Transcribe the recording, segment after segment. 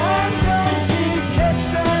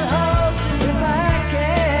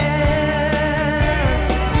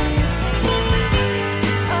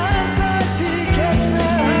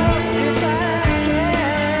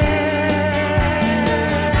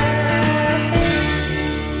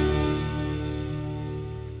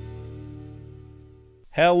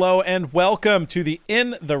Hello and welcome to the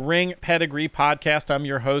In the Ring Pedigree Podcast. I'm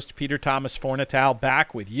your host, Peter Thomas Fornatal,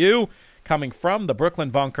 back with you, coming from the Brooklyn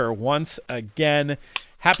Bunker once again.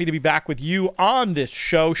 Happy to be back with you on this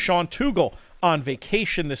show. Sean Tugel on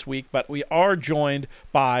vacation this week, but we are joined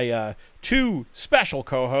by two special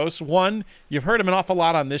co-hosts. One, you've heard him an awful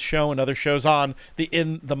lot on this show and other shows on the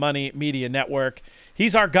In the Money Media Network.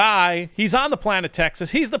 He's our guy. He's on the planet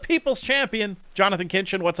Texas. He's the people's champion. Jonathan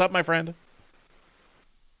Kinchin, what's up, my friend?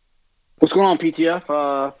 What's going on,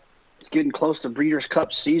 PTF? It's getting close to Breeders'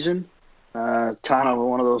 Cup season. Kind of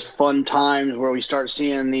one of those fun times where we start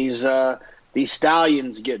seeing these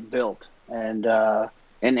stallions get built, and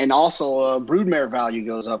also broodmare value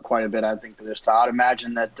goes up quite a bit. I think this time. I'd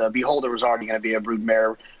imagine that Beholder was already going to be a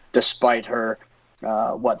broodmare, despite her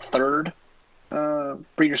third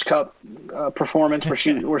Breeders' Cup performance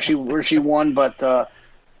where she won. But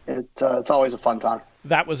it's always a fun time.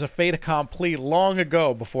 That was a fait accompli long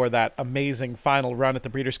ago before that amazing final run at the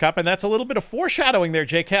Breeders' Cup. And that's a little bit of foreshadowing there,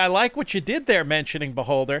 JK. I like what you did there mentioning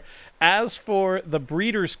Beholder. As for the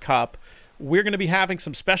Breeders' Cup, we're going to be having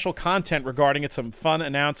some special content regarding it, some fun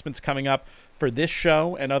announcements coming up for this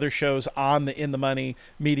show and other shows on the In the Money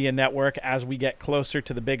Media Network as we get closer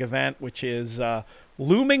to the big event, which is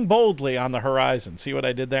looming boldly on the horizon. See what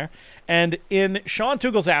I did there? And in Sean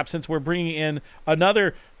Tugel's absence, we're bringing in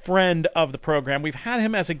another friend of the program. We've had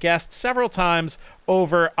him as a guest several times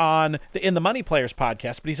over on the In the Money Players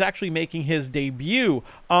podcast, but he's actually making his debut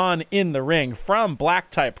on In the Ring from Black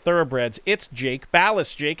Type Thoroughbreds. It's Jake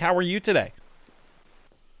Ballas. Jake, how are you today?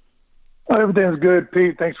 Everything's good,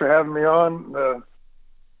 Pete. Thanks for having me on. The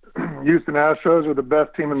Houston Astros are the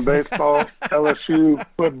best team in baseball. LSU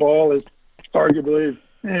football is arguably,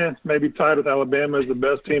 maybe tied with Alabama as the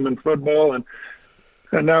best team in football, and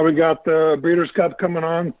now we got the Breeders' Cup coming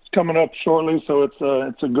up shortly. So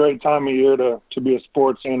it's a great time of year to be a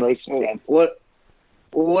sports and racing fan.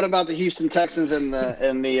 What about the Houston Texans and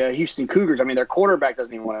the Houston Cougars? I mean, their quarterback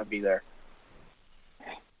doesn't even want to be there.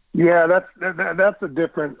 Yeah, that's a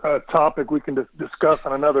different topic we can discuss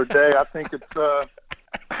on another day. I think it's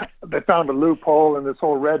they found a loophole in this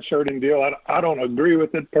whole redshirting deal. I don't agree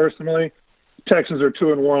with it personally. Texans are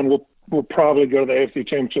 2-1. We'll probably go to the AFC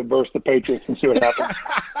Championship versus the Patriots and see what happens.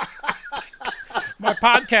 My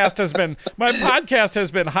podcast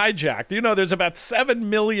has been hijacked. You know, there's about 7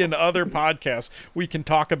 million other podcasts we can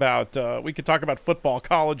talk about. We can talk about football,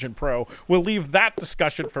 college, and pro. We'll leave that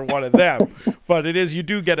discussion for one of them. But you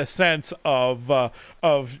do get a sense of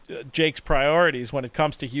Jake's priorities when it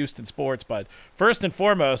comes to Houston sports. But first and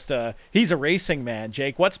foremost, he's a racing man.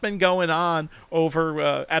 Jake, what's been going on over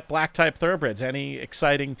at Black Type Thoroughbreds? Any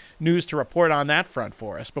exciting news to report on that front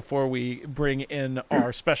for us before we bring in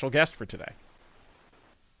our special guest for today?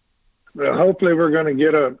 Well, hopefully we're going to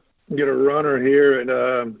get a runner here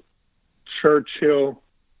at Churchill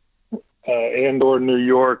and/or New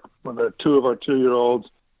York with two of our 2-year-olds.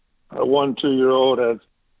 One 2-year-old has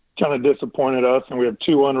kind of disappointed us, and we have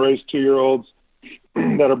 2 unraced 2-year-olds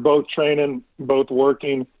that are both training, both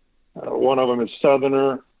working. One of them is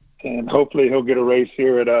Southerner, and hopefully he'll get a race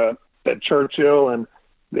here at Churchill. And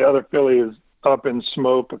the other filly is Up in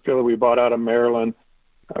Smoke, a filly we bought out of Maryland.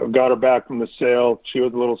 Got her back from the sale. She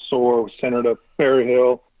was a little sore. We sent her to Ferry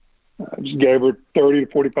Hill. Just gave her 30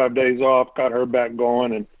 to 45 days off, got her back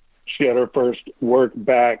going, and she had her first work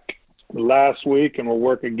back last week, and will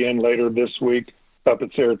work again later this week up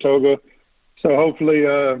at Saratoga. So hopefully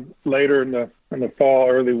later in the fall,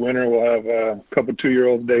 early winter, we'll have a couple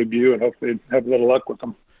 2-year-olds debut, and hopefully have a little luck with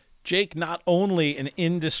them. Jake, not only an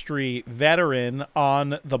industry veteran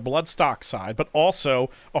on the bloodstock side, but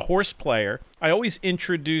also a horse player. I always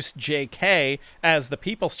introduce JK as the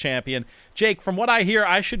people's champion. Jake, from what I hear,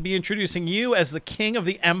 I should be introducing you as the king of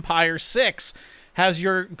the Empire 6. Has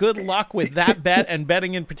your good luck with that bet and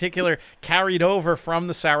betting in particular carried over from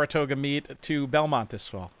the Saratoga meet to Belmont this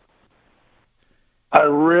fall? I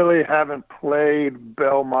really haven't played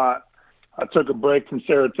Belmont. I took a break from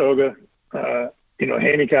Saratoga.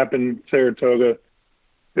 Handicapping Saratoga,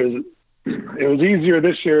 it was easier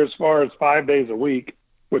this year as far as 5 days a week,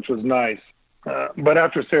 which was nice. But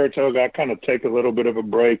after Saratoga, I kind of take a little bit of a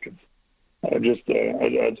break, just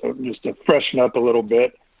to freshen up a little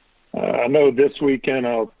bit. I know this weekend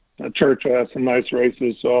Churchill has some nice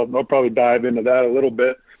races, so I'll probably dive into that a little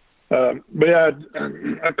bit. But yeah,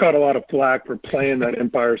 I caught a lot of flack for playing that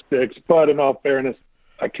Empire 6, but in all fairness,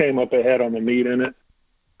 I came up ahead on the meet in it.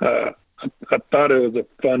 I thought it was a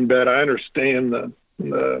fun bet. I understand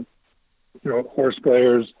the horse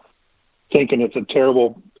players thinking it's a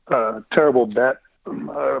terrible bet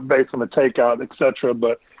based on the takeout, etc.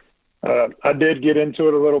 But I did get into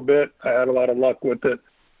it a little bit. I had a lot of luck with it.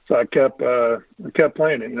 So I kept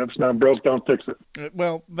playing it. If it's not broke, don't fix it.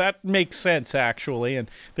 Well, that makes sense, actually, and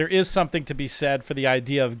there is something to be said for the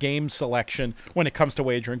idea of game selection when it comes to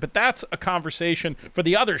wagering, but that's a conversation for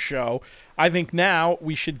the other show. I think now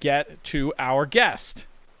we should get to our guest.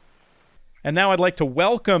 And now I'd like to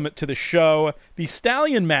welcome to the show the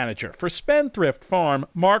stallion manager for Spendthrift Farm,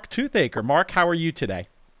 Mark Toothaker. Mark, how are you today?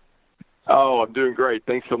 Oh, I'm doing great.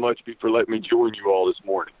 Thanks so much for letting me join you all this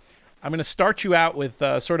morning. I'm going to start you out with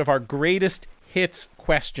sort of our greatest hits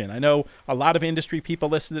question. I know a lot of industry people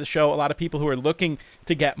listen to the show, a lot of people who are looking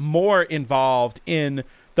to get more involved in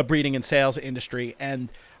the breeding and sales industry. And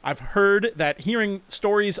I've heard that hearing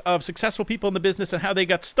stories of successful people in the business and how they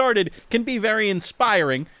got started can be very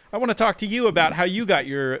inspiring. I want to talk to you about how you got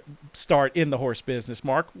your start in the horse business,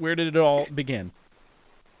 Mark. Where did it all begin?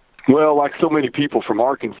 Well, like so many people from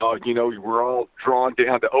Arkansas, we're all drawn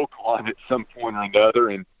down to Oaklawn at some point or another,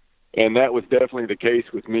 and that was definitely the case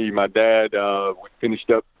with me. My dad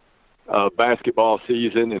finished up basketball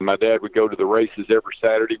season, and my dad would go to the races every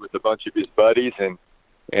Saturday with a bunch of his buddies,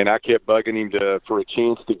 and I kept bugging him for a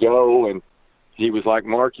chance to go, and he was like,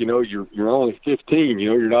 Mark, you're only 15,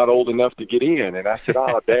 you're not old enough to get in. And I said,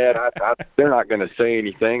 oh, Dad, they're not going to say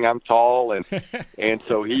anything. I'm tall. And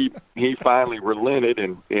so he finally relented.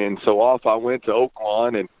 And so off I went to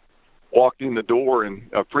Oaklawn and walked in the door, and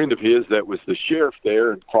a friend of his that was the sheriff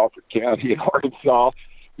there in Crawford County in Arkansas,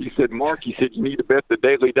 he said, Mark, he said, you need to bet the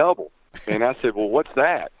Daily Double. And I said, well, what's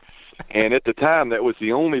that? And at the time, that was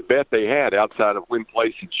the only bet they had outside of win,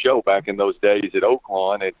 place, and show back in those days at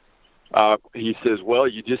Oaklawn. And he says, well,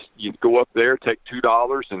 you go up there, take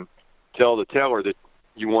 $2 and tell the teller that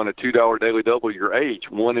you want a $2 Daily Double your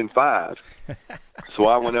age, 1 in 5. So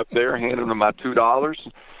I went up there, handed him my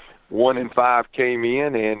 $2. 1 in 5 came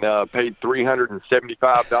in and paid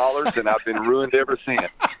 $375, and I've been ruined ever since.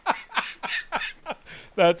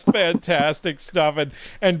 That's fantastic stuff,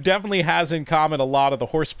 and definitely has in common a lot of the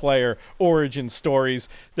horse player origin stories.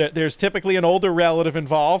 That there's typically an older relative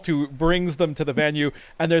involved who brings them to the venue,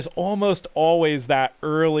 and there's almost always that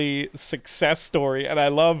early success story, and I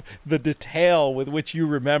love the detail with which you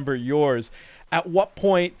remember yours. At what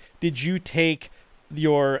point did you take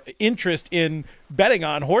your interest in betting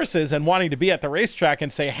on horses and wanting to be at the racetrack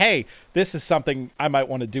and say, hey, this is something I might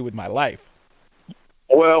want to do with my life?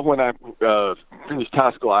 Well, when I finished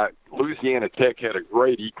high school, Louisiana Tech had a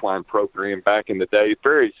great equine program back in the day,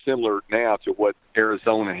 very similar now to what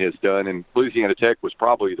Arizona has done. And Louisiana Tech was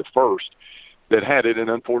probably the first that had it, and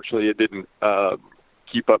unfortunately it didn't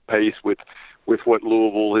keep up pace with what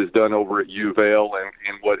Louisville has done over at U of L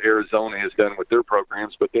and what Arizona has done with their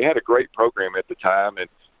programs. But they had a great program at the time, and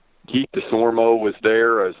Keith DeSormo was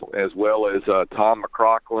there as well as Tom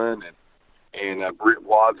McCrocklin and Britt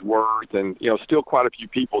Wadsworth, and still quite a few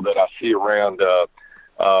people that I see around.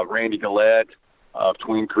 Randy Gillette of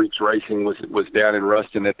Twin Creeks Racing was down in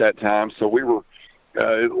Ruston at that time. So we were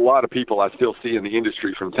a lot of people I still see in the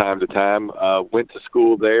industry from time to time. Went to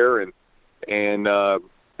school there, and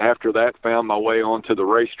after that found my way onto the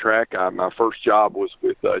racetrack. My first job was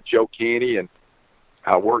with Joe Canny, and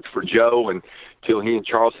I worked for Joe until he and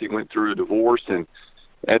Chauncey went through a divorce, and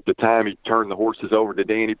at the time, he turned the horses over to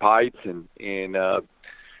Danny Pites, and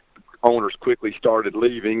owners quickly started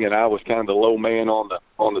leaving, and I was kind of the low man on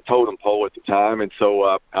the totem pole at the time, and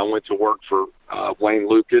so I went to work for Wayne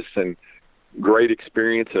Lucas, and great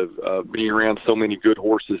experience of being around so many good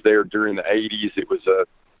horses there during the 80s. It was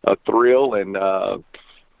a thrill, and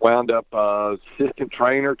wound up assistant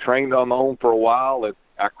trainer, trained on my own for a while, and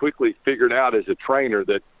I quickly figured out as a trainer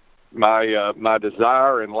that my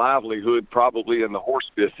desire and livelihood probably in the horse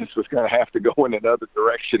business was going to have to go in another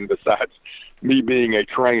direction besides me being a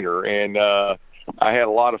trainer. And I had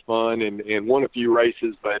a lot of fun and won a few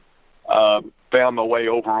races, but found my way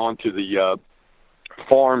over onto the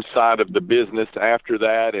farm side of the business after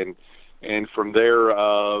that. And from there,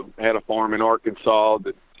 had a farm in Arkansas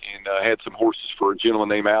and had some horses for a gentleman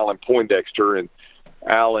named Alan Poindexter. And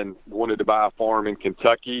Alan wanted to buy a farm in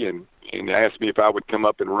Kentucky and asked me if I would come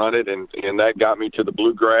up and run it, and that got me to the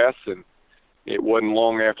bluegrass. And it wasn't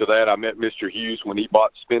long after that I met Mr. Hughes when he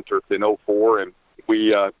bought Spendthrift in 2004, and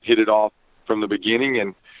we hit it off from the beginning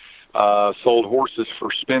and sold horses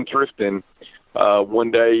for Spendthrift. And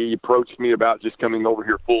one day he approached me about just coming over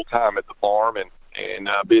here full time at the farm, and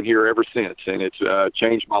I've been here ever since. And it's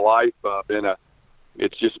changed my life.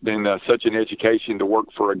 It's just been such an education to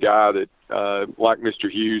work for a guy that like Mr.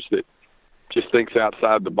 Hughes that just thinks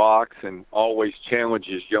outside the box and always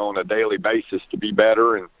challenges you on a daily basis to be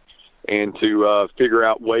better and to figure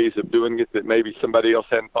out ways of doing it that maybe somebody else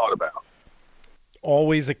hadn't thought about.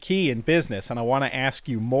 always a key in business, and I want to ask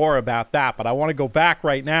you more about that. But I want to go back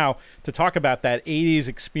right now to talk about that 80s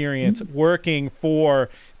experience working for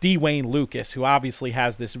D. Wayne Lukas, who obviously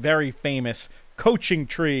has this very famous coaching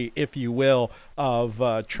tree, if you will,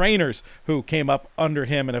 of trainers who came up under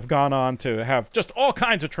him and have gone on to have just all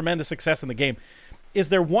kinds of tremendous success in the game. Is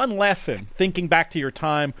there one lesson, thinking back to your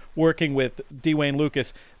time working with D. Wayne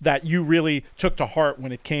Lukas, that you really took to heart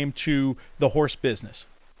when it came to the horse business?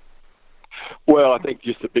 Well, I think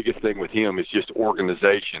just the biggest thing with him is just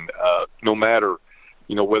organization. No matter,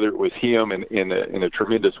 whether it was him and a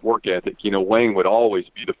tremendous work ethic, Wayne would always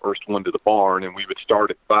be the first one to the barn, and we would start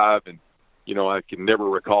at 5, and I can never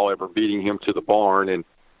recall ever beating him to the barn. And,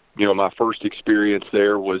 my first experience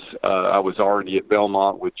there was I was already at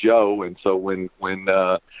Belmont with Joe. And so when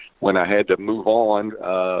I had to move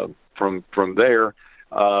on from there,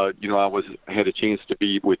 I had a chance to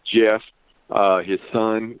be with Jeff, his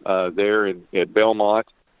son, there at Belmont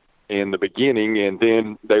in the beginning. And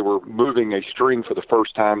then they were moving a string for the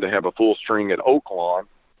first time to have a full string at Oaklawn.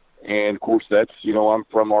 And, of course, that's, I'm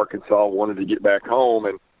from Arkansas, wanted to get back home.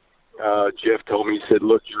 And Jeff told me, he said,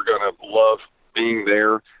 look, you're going to love being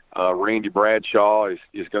there. Randy Bradshaw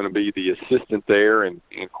is going to be the assistant there. And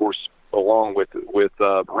of course, along with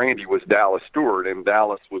Randy was Dallas Stewart. And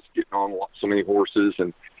Dallas was getting on so many horses,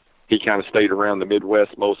 and he kind of stayed around the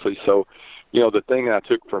Midwest mostly. So, the thing I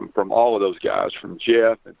took from all of those guys, from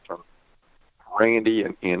Jeff and from Randy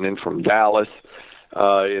and then from Dallas,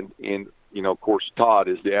 and of course, Todd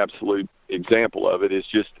is the absolute example of it, is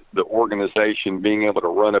just the organization, being able to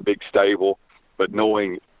run a big stable, but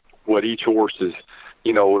knowing what each horse is,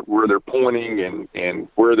 where they're pointing and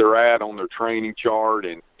where they're at on their training chart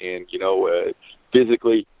and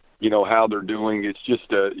physically, how they're doing. It's just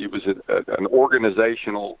it was an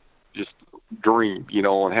organizational just dream,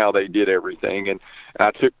 on how they did everything. And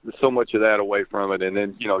I took so much of that away from it. And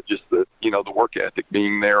then, just the work ethic,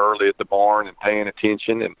 being there early at the barn and paying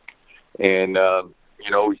attention and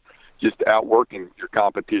just outworking your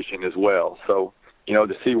competition as well. So,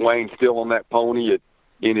 to see Wayne still on that pony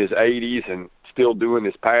in his 80s and still doing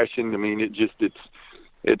his passion, I mean,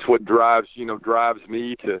 it's what drives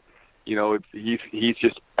me to, he's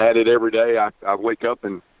just at it every day. I wake up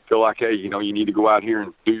and feel like, hey, you need to go out here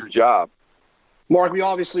and do your job. Mark,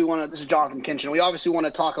 this is Jonathan Kinchin. We obviously want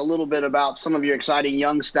to talk a little bit about some of your exciting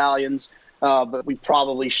young stallions, but we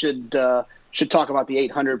probably should talk about the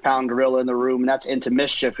 800-pound gorilla in the room, and that's Into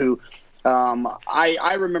Mischief, who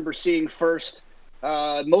I remember seeing first.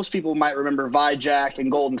 Most people might remember Vijack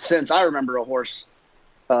and Golden Sense. I remember a horse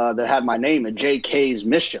that had my name at J.K.'s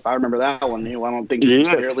Mischief. I remember that one. I don't think he was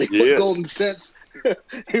barely with Golden Sense.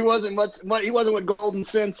 He wasn't with Golden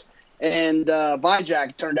Sense, and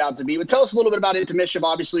Vijack turned out to be. But tell us a little bit about Into Mischief.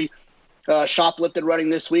 Obviously, shoplifted running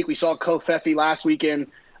this week. We saw Kofefi last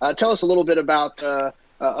weekend. Tell us a little bit about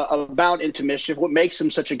Into Mischief, what makes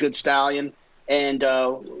him such a good stallion, and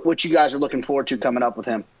what you guys are looking forward to coming up with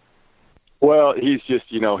him. Well, he's just,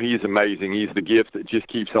 he's amazing. He's the gift that just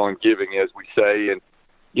keeps on giving, as we say. And,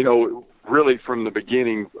 really from the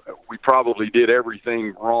beginning, we probably did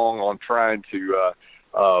everything wrong on trying to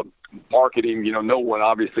market him. No one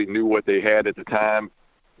obviously knew what they had at the time.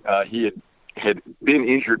 He had been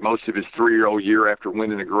injured most of his 3-year-old year after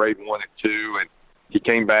winning a Grade 1 and 2. And he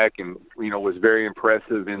came back and, was very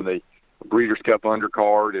impressive in the Breeders' Cup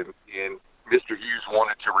undercard. And Mr. Hughes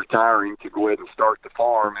wanted to retire him to go ahead and start the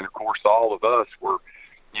farm. And, of course, all of us were,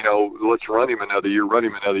 let's run him another year.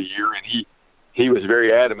 And he was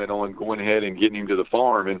very adamant on going ahead and getting him to the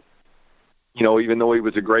farm. And, even though he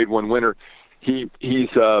was a Grade 1 winner, he's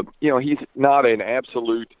not an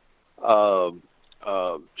absolute show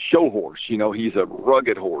horse. He's a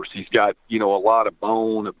rugged horse. He's got, a lot of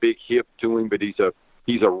bone, a big hip to him, but he's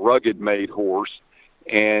a rugged made horse.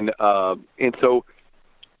 And so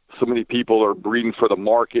many people are breeding for the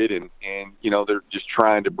market and they're just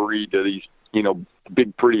trying to breed to these,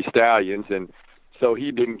 big, pretty stallions. And so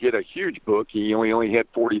he didn't get a huge book. He only had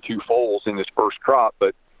 42 foals in his first crop.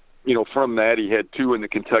 But, from that, he had 2 in the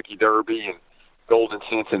Kentucky Derby and Golden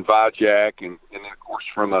Sense and Vijack. And then, of course,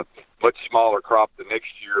 from a much smaller crop the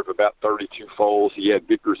next year of about 32 foals, he had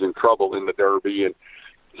Vickers in Trouble in the Derby. And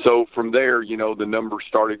so from there, the numbers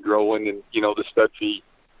started growing and, the stud fee,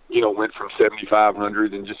 went from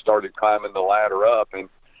 7,500 and just started climbing the ladder up. And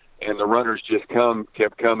the runners just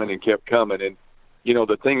kept coming. And,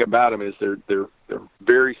 the thing about them is they're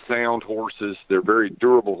very sound horses. They're very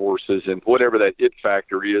durable horses. And whatever that it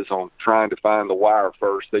factor is on trying to find the wire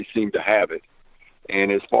first, they seem to have it.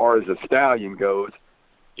 And as far as a stallion goes,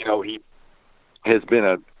 he has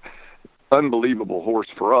been unbelievable horse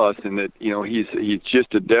for us, in that, you know, he's just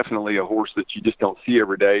definitely a horse that you just don't see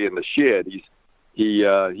every day in the shed.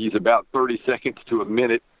 He's about 30 seconds to a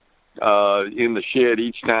minute in the shed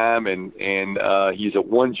each time, and he's a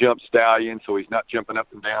one-jump stallion, so he's not jumping up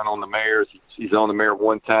and down on the mares. He's on the mare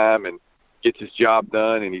one time and gets his job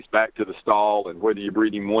done, and he's back to the stall. And whether you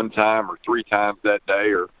breed him one time or three times that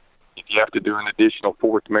day, or if you have to do an additional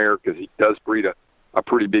fourth mare, because he does breed a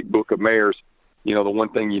pretty big book of mares, you know, the one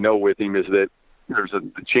thing you know with him is that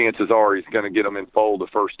the chances are he's going to get them in foal the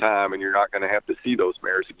first time, and you're not going to have to see those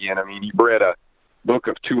mares again. I mean, he bred a book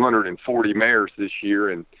of 240 mares this year,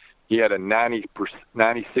 and he had a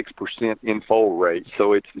 96% in foal rate.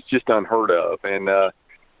 So it's just unheard of. And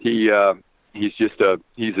he's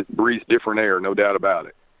breathes different air, no doubt about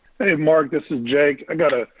it. Hey, Mark, this is Jake.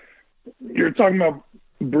 You're talking about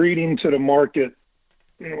breeding to the market,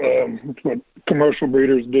 what commercial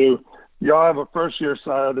breeders do. Y'all have a first-year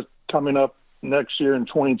sire that's coming up next year in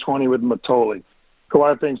 2020 with Mitole, who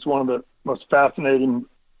I think is one of the most fascinating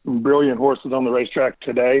and brilliant horses on the racetrack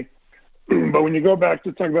today. But when you go back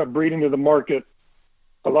to talk about breeding to the market,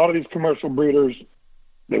 a lot of these commercial breeders,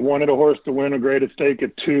 they wanted a horse to win a graded stake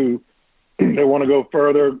at 2. They want to go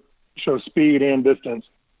further, show speed and distance.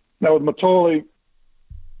 Now with Mitole,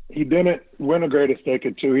 he didn't win a graded stake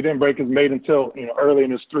at 2. He didn't break his mate until early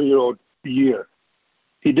in his 3-year-old year.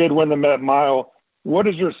 He did win the Met Mile. What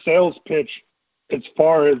is your sales pitch as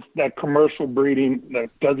far as that commercial breeding?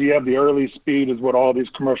 Does he have the early speed is what all these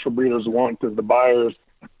commercial breeders want, because the buyers,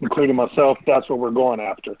 including myself, that's what we're going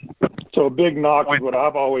after. So a big knock is what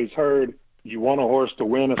I've always heard. You want a horse to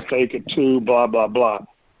win a stake at 2, blah, blah, blah.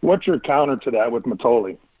 What's your counter to that with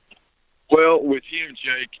Mitole? Well, with him,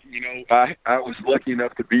 Jake, I was lucky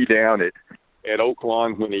enough to be down at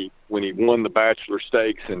Oaklawn when he won the Bachelor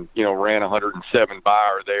Stakes, and ran 107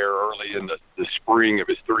 Beyer there early in the spring of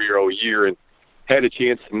his 3-year-old year, and had a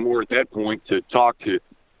chance more at that point to talk to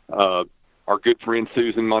our good friend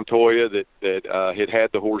Susan Montoya that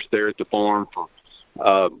had the horse there at the farm for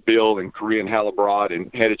Bill and Korean Halibut, and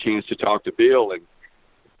had a chance to talk to Bill,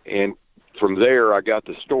 and from there I got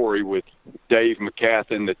the story with Dave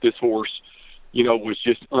McCathin that this horse was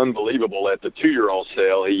just unbelievable at the 2-year-old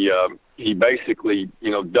sale. He basically,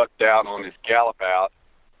 ducked out on his gallop out,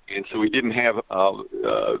 and so he didn't have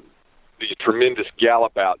the tremendous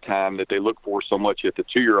gallop out time that they look for so much at the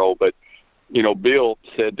 2-year-old. But, Bill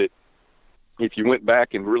said that if you went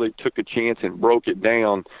back and really took a chance and broke it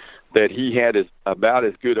down, that he had about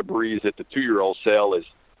as good a breeze at the 2-year-old sale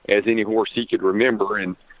as any horse he could remember.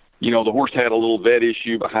 And, the horse had a little vet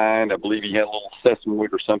issue behind. I believe he had a little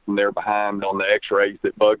sesamoid or something there behind on the x-rays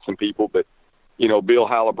that bugged some people. But, Bill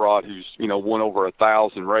Halibut, who's, won over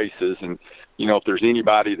 1,000 races, and, if there's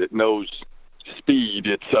anybody that knows speed,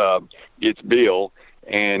 it's Bill.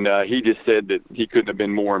 And he just said that he couldn't have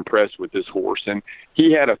been more impressed with this horse. And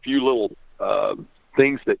he had a few little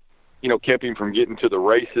things that, kept him from getting to the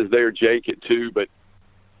races there, Jake, at 2. But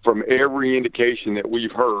from every indication that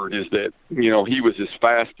we've heard is that, he was as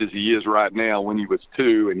fast as he is right now when he was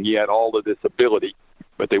 2, and he had all of this ability.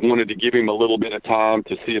 But they wanted to give him a little bit of time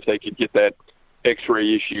to see if they could get that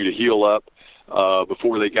x-ray issue to heal up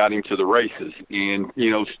before they got him to the races. And,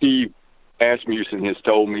 Steve Asmussen has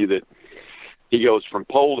told me that he goes from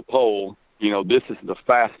pole to pole, this is the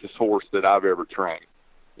fastest horse that I've ever trained.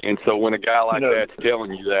 And so when a guy like that's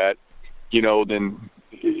telling you that, then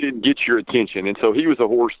it gets your attention. And so he was a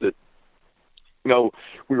horse that,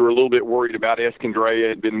 we were a little bit worried about. Escondrea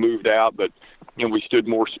had been moved out, but, we stood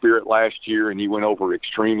more spirit last year, and he went over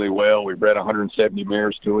extremely well. We bred 170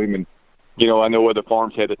 mares to him, and, I know other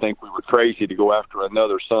farms had to think we were crazy to go after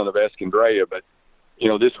another son of Escondrea, but,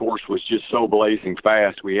 this horse was just so blazing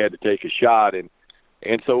fast, we had to take a shot. And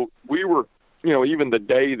so we were, even the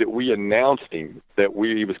day that we announced him that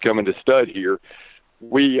he was coming to stud here,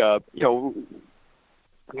 we,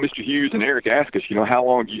 Mr. Hughes and Eric asked us, how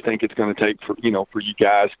long do you think it's going to take for you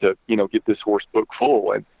guys to, get this horse booked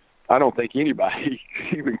full? And I don't think anybody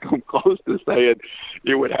even come close to saying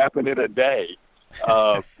it would happen in a day.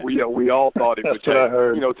 We all thought it would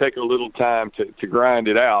take a little time to grind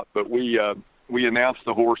it out, but we announced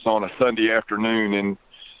the horse on a Sunday afternoon,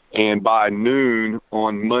 and by noon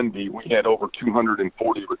on Monday, we had over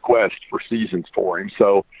 240 requests for seasons for him.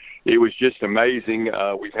 So it was just amazing.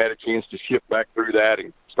 We've had a chance to shift back through that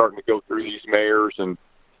and starting to go through these mares and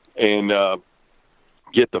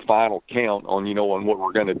get the final count on, on what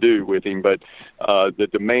we're going to do with him. But the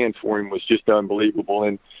demand for him was just unbelievable.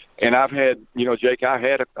 And I've had, Jake, I've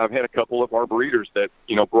had a couple of our breeders that,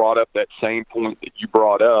 brought up that same point that you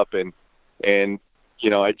brought up. And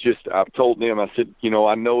I've told them, I said,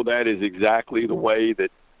 I know that is exactly the way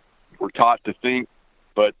that we're taught to think.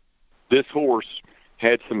 But this horse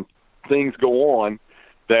had some things go on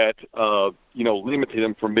that, limited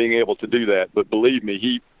him from being able to do that. But believe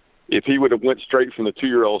me, if he would have went straight from the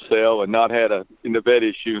 2-year-old sale and not had in the vet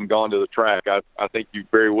issue and gone to the track, I think you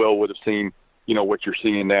very well would have seen, what you're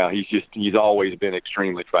seeing now. He's always been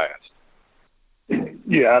extremely fast.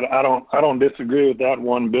 Yeah, I don't disagree with that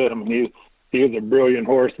one bit. I mean, he is a brilliant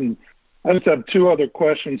horse. And I just have two other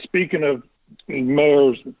questions. Speaking of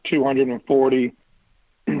mares, 240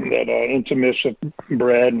 that Intermission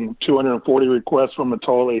bred and 240 requests from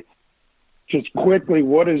Mitole. Just quickly,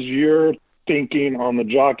 what is your thinking on the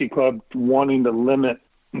Jockey Club wanting to limit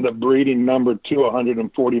the breeding number to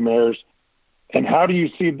 140 mares? And how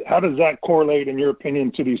does that correlate, in your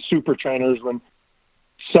opinion, to these super trainers when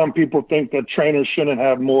some people think that trainers shouldn't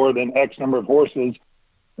have more than X number of horses?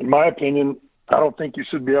 In my opinion, I don't think you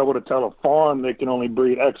should be able to tell a farm they can only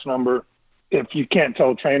breed X number if you can't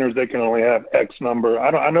tell trainers they can only have X number.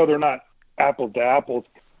 I know they're not apples to apples.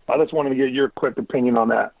 I just wanted to get your quick opinion on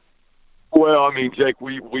that. Well, I mean, Jake,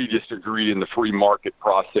 we just agreed in the free market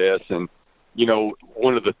process. And,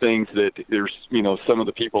 one of the things that there's, some of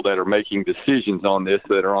the people that are making decisions on this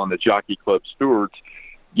that are on the Jockey Club stewards,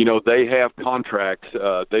 they have contracts.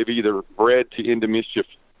 They've either bred to Into Mischief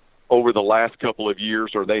over the last couple of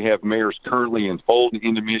years, or they have mares currently enrolled in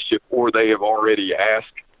Into Mischief, or they have already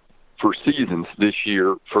asked for seasons this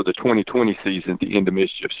year for the 2020 season to Into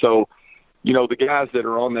Mischief. So, the guys that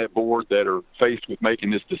are on that board that are faced with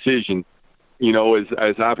making this decision,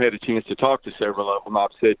 as I've had a chance to talk to several of them,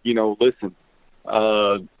 I've said, listen,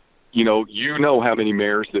 how many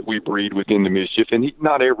mares that we breed within the Mischief, and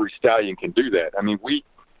not every stallion can do that. I mean,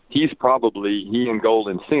 he and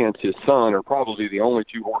Golden Sense, his son, are probably the only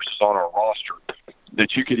two horses on our roster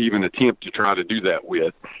that you could even attempt to try to do that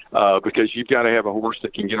with, because you've got to have a horse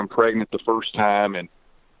that can get them pregnant the first time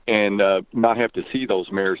and not have to see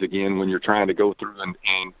those mares again when you're trying to go through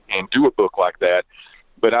and do a book like that.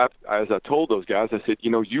 But as I told those guys, I said,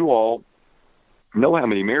 you all know how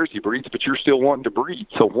many mares he breeds, but you're still wanting to breed.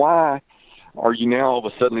 So why are you now all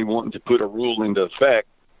of a sudden wanting to put a rule into effect,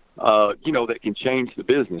 that can change the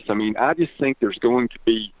business? I mean, I just think there's going to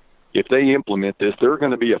be, if they implement this, there are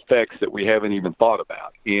going to be effects that we haven't even thought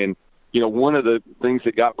about. And, one of the things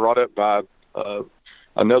that got brought up by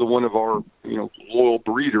another one of our, loyal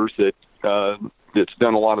breeders that's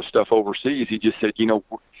done a lot of stuff overseas, he just said,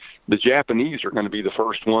 the Japanese are going to be the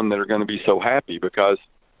first one that are going to be so happy, because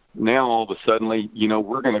now all of a sudden,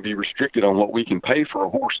 we're going to be restricted on what we can pay for a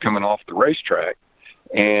horse coming off the racetrack.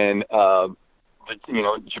 And,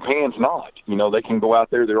 Japan's not. They can go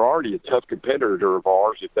out there. They're already a tough competitor of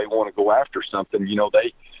ours. If they want to go after something,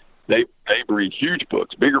 they breed huge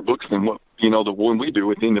books, bigger books than what, the one we do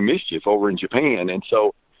within the Mischief over in Japan. And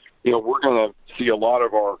so, we're going to see a lot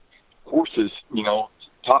of our horses,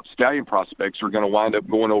 top stallion prospects are going to wind up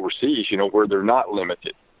going overseas, where they're not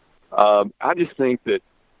limited. I just think that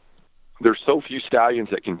there's so few stallions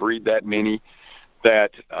that can breed that many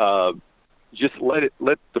that just let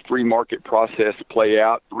the free market process play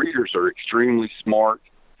out. Breeders are extremely smart.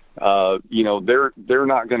 They're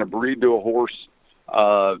not going to breed to a horse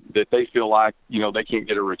that they feel like, they can't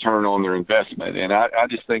get a return on their investment. And I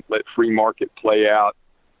just think let free market play out.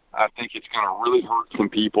 I think it's going to really hurt some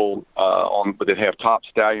people that have top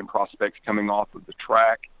stallion prospects coming off of the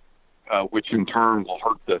track, which in turn will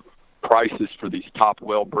hurt the prices for these top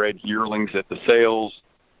well-bred yearlings at the sales.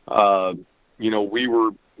 We were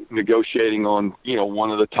negotiating on,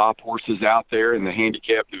 one of the top horses out there in the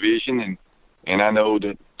handicap division, and I know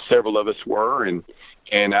that several of us were,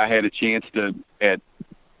 and I had a chance at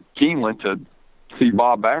Keeneland to see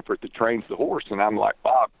Bob Baffert that trains the horse, and I'm like,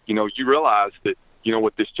 Bob, you realize that,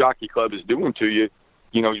 what this Jockey Club is doing to you,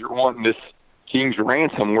 you're wanting this king's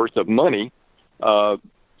ransom worth of money for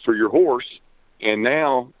your horse, and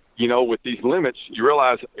now, with these limits, you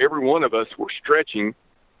realize every one of us were stretching,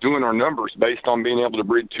 doing our numbers based on being able to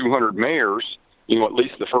breed 200 mares, at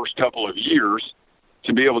least the first couple of years,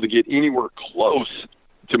 to be able to get anywhere close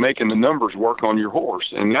to making the numbers work on your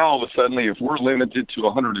horse. And now all of a sudden, if we're limited to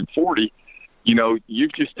 140,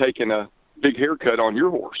 you've just taken a big haircut on your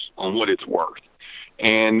horse on what it's worth.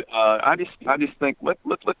 And I just think let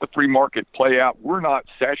the free market play out. We're not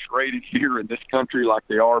saturated here in this country like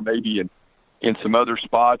they are maybe in some other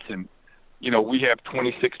spots. And, we have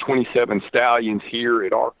 26, 27 stallions here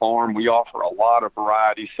at our farm. We offer a lot of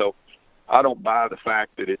variety. So I don't buy the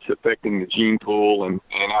fact that it's affecting the gene pool. And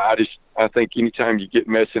I think anytime you get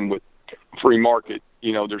messing with free market,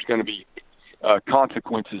 there's going to be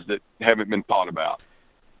consequences that haven't been thought about.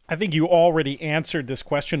 I think you already answered this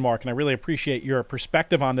question, Mark, and I really appreciate your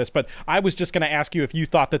perspective on this. But I was just going to ask you if you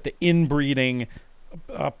thought that the inbreeding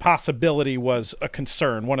possibility was a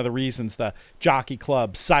concern, one of the reasons the Jockey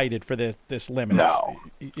Club cited for this limit. No.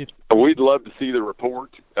 We'd love to see the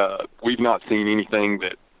report. We've not seen anything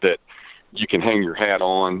that you can hang your hat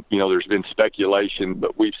on. There's been speculation,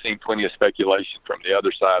 but we've seen plenty of speculation from the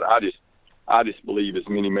other side. I just believe as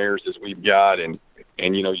many mares as we've got, and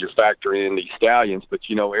you're factoring in these stallions, but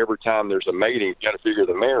every time there's a mating, you got to figure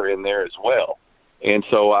the mare in there as well. And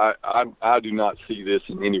so I do not see this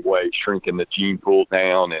in any way shrinking the gene pool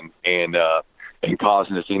down and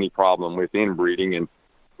causing us any problem with inbreeding. And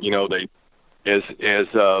they, as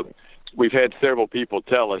we've had several people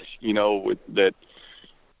tell us, that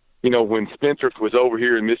when Spendthrift was over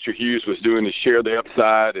here and Mr. Hughes was doing his Share the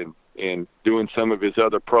Upside and doing some of his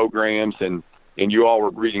other programs, and you all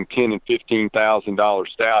were breeding $10,000 and $15,000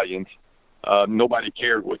 stallions, nobody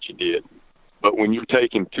cared what you did. But when you're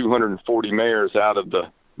taking 240 mares out of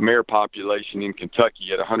the mare population in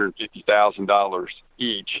Kentucky at $150,000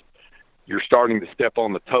 each, you're starting to step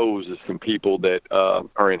on the toes of some people that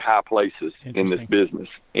are in high places in this business.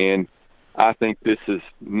 And I think this is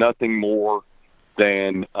nothing more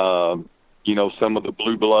than, some of the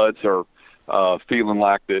blue bloods are feeling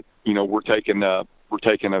like that, we're taking a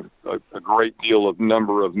great deal of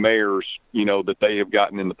number of mares, that they have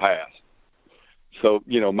gotten in the past. So,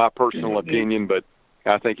 my personal opinion, but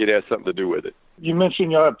I think it has something to do with it. You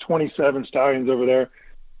mentioned you have 27 stallions over there.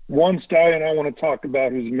 One stallion I want to talk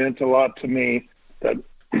about who's meant a lot to me that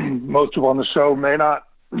most people on the show may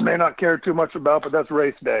not care too much about, but that's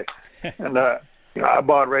Race Day. And I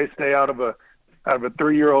bought Race Day out of a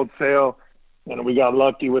 3-year-old sale, and we got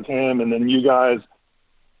lucky with him. And then you guys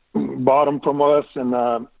bought him from us,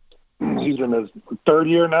 and he's in his 3rd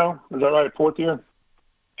year now. Is that right? 4th year?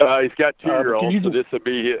 He's got 2-year-olds, so this will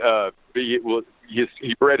be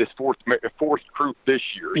he bred his fourth croup this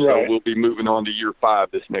year, so we'll be moving on to year 5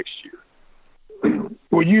 this next year.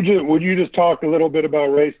 Would you just talk a little bit about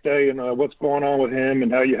Race Day and what's going on with him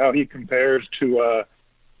and how he compares to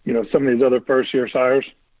some of these other first-year sires?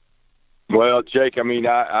 Well, Jake, I mean,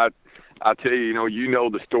 I tell you, you know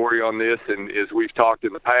the story on this, and as we've talked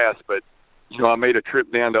in the past, but I made a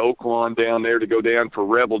trip down to Oaklawn down there to go down for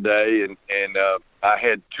Rebel Day, and I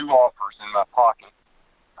had 2 offers in my pocket.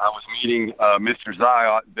 I was meeting Mr.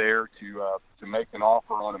 Zayat there to make an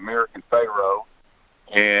offer on American Pharaoh,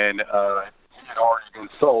 and he had already been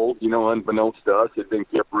sold, unbeknownst to us. It had been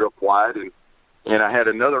kept real quiet, and I had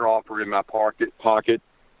another offer in my pocket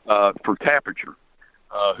for Tapiture,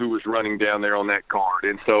 who was running down there on that card.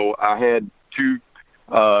 And so I had 2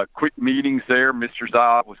 quick meetings there. Mr.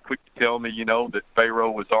 Zayat was quick to tell me, that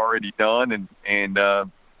Pharaoh was already done, and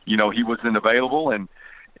he wasn't available,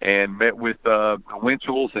 and met with the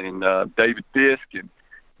Winchells and David Fisk, and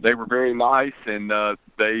they were very nice, and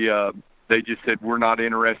they just said, we're not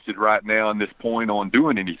interested right now in this point on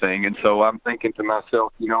doing anything. And so I'm thinking to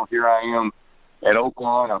myself, here I am at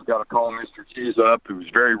Oaklawn. I've got to call Mr. Chiz up, who's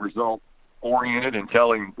very result-oriented, and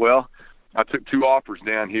tell him, well, I took 2 offers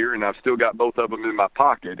down here, and I've still got both of them in my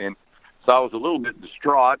pocket. And so I was a little bit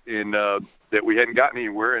distraught in that we hadn't gotten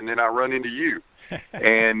anywhere, and then I run into you.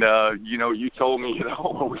 And, you told me,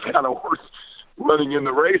 we got a horse running in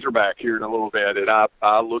the Razorback here in a little bit. And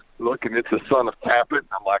I look, and it's a son of Tappet. And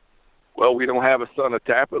I'm like, well, we don't have a son of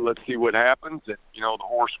Tappet. Let's see what happens. And, the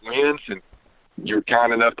horse wins, and you're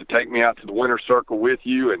kind enough to take me out to the winner's circle with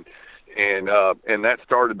you. And that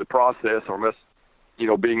started the process on us,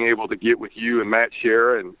 being able to get with you and Matt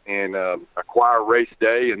Shera and acquire Race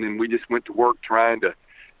Day. And then we just went to work trying to,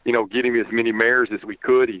 get him as many mares as we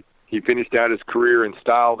could. He finished out his career in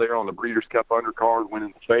style there on the Breeders' Cup undercard,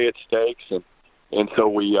 winning the Fayette Stakes. And so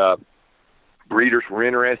we breeders were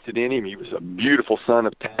interested in him. He was a beautiful son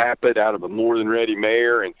of Tappet out of a More Than Ready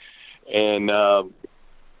mare. And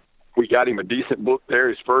we got him a decent book there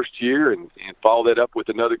his first year and followed that up with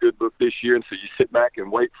another good book this year. And so you sit back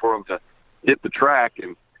and wait for him to hit the track.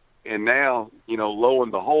 And now, lo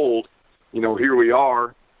and behold, here we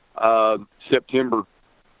are, September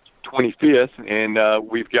 25th, and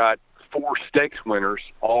we've got 4 stakes winners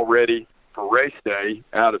already for Race Day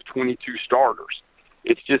out of 22 starters.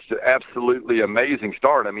 It's just an absolutely amazing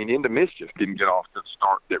start. I mean, Into Mischief didn't get off to the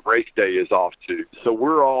start that Race Day is off to. So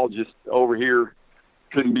we're all just over here,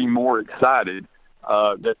 couldn't be more excited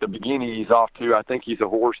that the beginning he's off to. I think he's a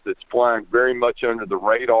horse that's flying very much under the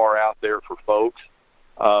radar out there for folks.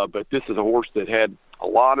 But this is a horse that had a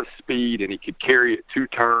lot of speed, and he could carry it 2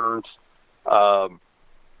 turns.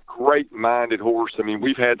 Great-minded horse. I mean,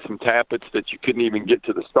 we've had some Tappets that you couldn't even get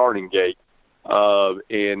to the starting gate.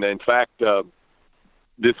 And, in fact,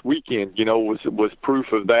 this weekend, was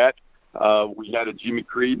proof of that. We had a Jimmy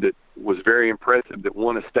Creed that was very impressive that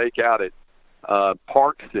won a stake out at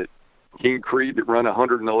Parks that King Creed that run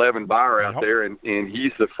 111 Beyer out there, and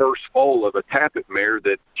he's the first foal of a Tappet mare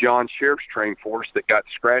that John Sheriff's trained for us that got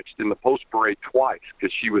scratched in the post parade twice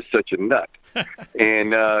because she was such a nut.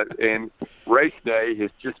 and race day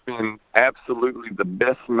has just been absolutely the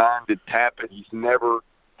best-minded Tappet. He's never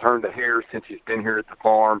turned a hair since he's been here at the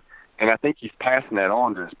farm, and I think he's passing that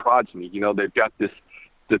on to his progeny. They've got the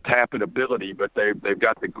Tappet ability, but they've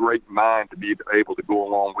got the great mind to be able to go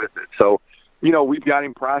along with it. So, we've got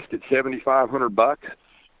him priced at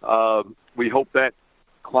 $7,500. We hope that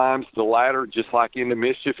climbs the ladder just like In the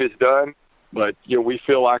Mischief has done. But, we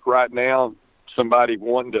feel like right now somebody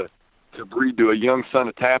wanting to breed to a young son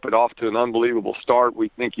of Tappet off to an unbelievable start, we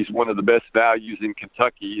think he's one of the best values in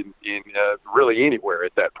Kentucky and really anywhere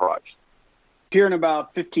at that price. Here in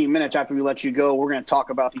about 15 minutes after we let you go, we're going to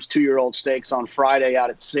talk about these 2-year-old stakes on Friday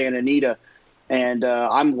out at Santa Anita. And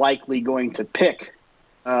I'm likely going to pick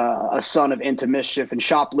a son of Into Mischief and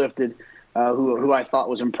Shoplifted, who I thought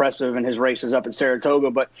was impressive in his races up at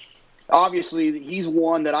Saratoga. But obviously, he's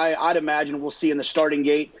one that I'd imagine we'll see in the starting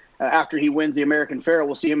gate after he wins the American Pharoah.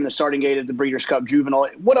 We'll see him in the starting gate at the Breeders' Cup Juvenile.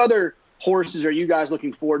 What other horses are you guys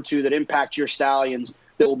looking forward to that impact your stallions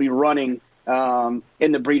that will be running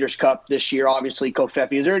in the Breeders' Cup this year? Obviously,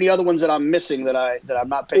 Covfefe. Is there any other ones that I'm missing that I'm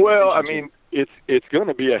not paying attention to? It's going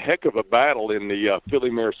to be a heck of a battle in the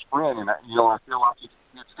Filly Mare Sprint, and I feel like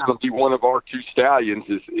it's going to be one of our two stallions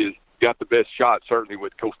is got the best shot, certainly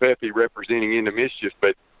with Covfefe representing Into Mischief.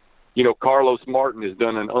 But, Carlos Martin has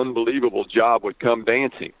done an unbelievable job with Come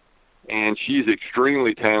Dancing, and she's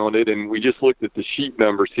extremely talented. And we just looked at the sheep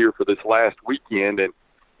numbers here for this last weekend,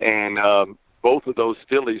 and both of those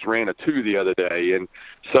fillies ran a 2 the other day. And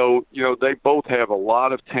so, they both have a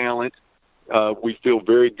lot of talent. We feel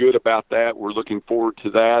very good about that. We're looking forward to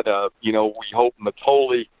that. We hope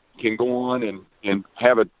Matoli can go on and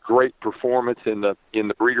have a great performance in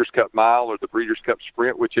the Breeders' Cup Mile or the Breeders' Cup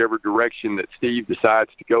Sprint, whichever direction that Steve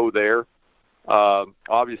decides to go there.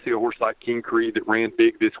 Obviously, a horse like King Creed that ran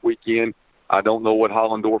big this weekend. I don't know what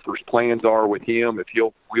Hollendorfer's plans are with him, if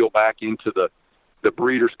he'll wheel back into the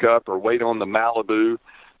Breeders' Cup or wait on the Malibu.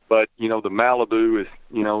 But, the Malibu is,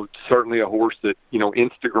 certainly a horse that,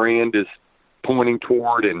 Instagram is pointing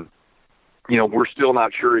toward, and, we're still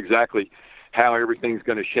not sure exactly how everything's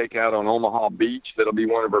going to shake out on Omaha Beach. That'll be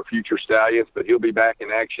one of our future stallions, but he'll be back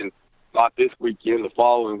in action not this weekend, the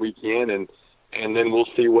following weekend, and then we'll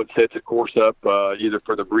see what sets a course up either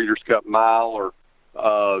for the Breeders' Cup Mile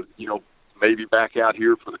or, maybe back out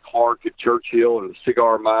here for the Clark at Churchill or the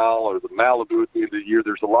Cigar Mile or the Malibu at the end of the year.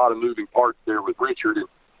 There's a lot of moving parts there with Richard, and,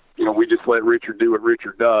 we just let Richard do what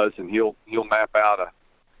Richard does, and he'll map out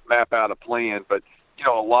a plan. But, a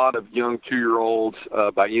lot of young 2-year-olds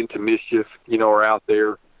by Into Mischief, are out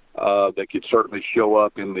there that could certainly show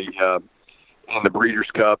up in the Breeders'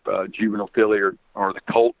 Cup juvenile filly or the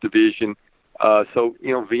colt division. So,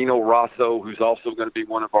 Vino Rosso, who's also going to be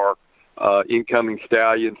one of our incoming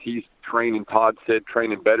stallions, he's training, Todd said,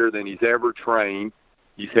 training better than he's ever trained.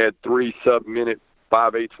 He's had 3 sub-minute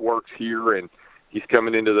 5/8 works here, and he's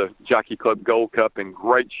coming into the Jockey Club Gold Cup in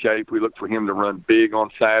great shape. We look for him to run big on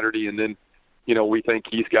Saturday, and then we think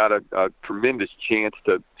he's got a tremendous chance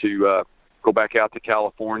to go back out to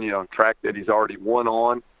California on a track that he's already won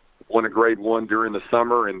a grade 1 during the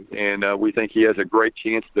summer, and we think he has a great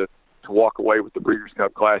chance to walk away with the Breeders'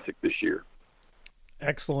 Cup Classic this year.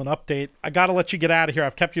 Excellent update. I got to let you get out of here.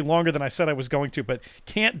 I've kept you longer than I said I was going to, but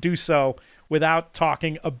can't do so without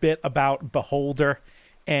talking a bit about Beholder.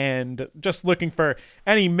 And just looking for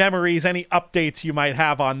any memories, any updates you might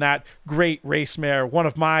have on that great race mare, one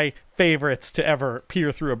of my favorites to ever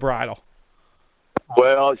peer through a bridle.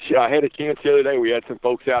 Well, I had a chance the other day. We had some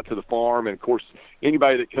folks out to the farm, and, of course,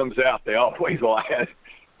 anybody that comes out, they always will ask,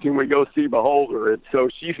 can we go see Beholder? And so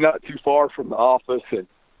she's not too far from the office, and,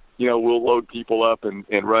 we'll load people up and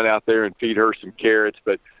run out there and feed her some carrots.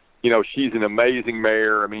 But, she's an amazing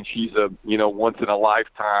mare. I mean, she's a,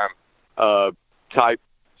 once-in-a-lifetime type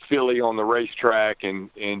filly on the racetrack,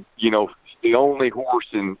 and the only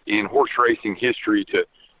horse in horse racing history to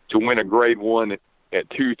win a grade 1 at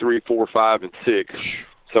 2, 3, 4, 5, and 6.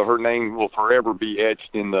 So her name will forever be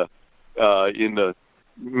etched in the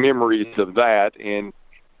memories of that. And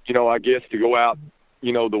I guess to go out,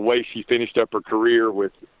 the way she finished up her career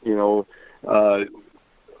with a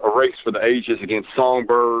race for the ages against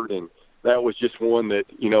Songbird, and that was just one that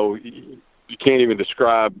you can't even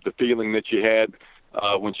describe the feeling that you had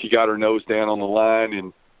when she got her nose down on the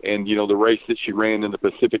line, and the race that she ran in the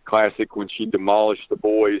Pacific Classic when she demolished the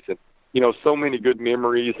boys, so many good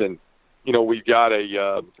memories. And, we've got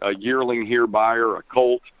a yearling here by her, a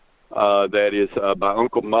colt that is by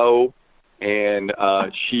Uncle Mo. And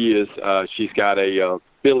she's got a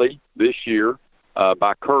filly this year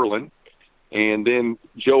by Curlin. And then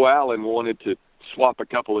Joe Allen wanted to swap a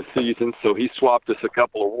couple of seasons, so he swapped us a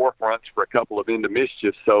couple of war fronts for a couple of Into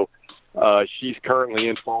Mischief. So she's currently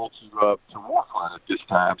in fall to war front at this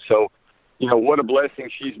time. So, what a blessing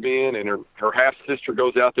she's been. And her half-sister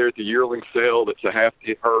goes out there at the yearling sale. That's a half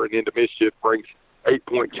her and Into Mischief, brings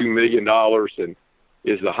 $8.2 million and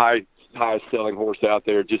is the highest selling horse out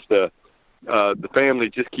there. Just the family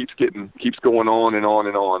just keeps going on and on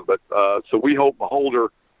and on. But so we hope Beholder,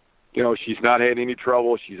 she's not had any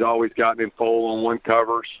trouble. She's always gotten in foal on one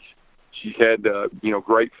cover. She's had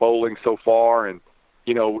great foaling so far, and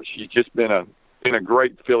she's just been a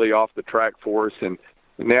great filly off the track for us. And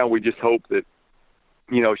now we just hope that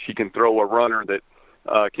she can throw a runner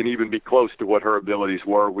that can even be close to what her abilities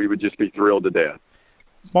were. We would just be thrilled to death.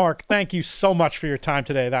 Mark, thank you so much for your time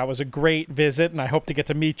today. That was a great visit, and I hope to get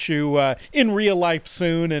to meet you in real life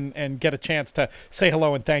soon and get a chance to say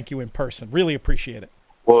hello and thank you in person. Really appreciate it.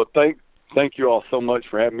 Well, thank you all so much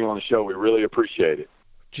for having me on the show. We really appreciate it.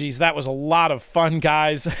 Geez, that was a lot of fun,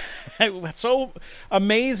 guys. So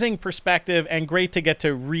amazing perspective and great to get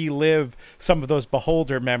to relive some of those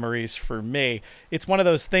Beholder memories for me. It's one of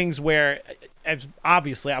those things where,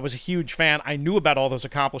 obviously, I was a huge fan. I knew about all those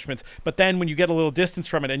accomplishments. But then when you get a little distance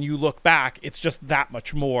from it and you look back, it's just that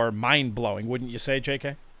much more mind-blowing, wouldn't you say,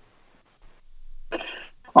 JK?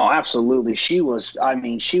 Oh, absolutely. She was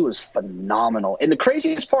phenomenal. And the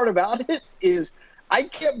craziest part about it is I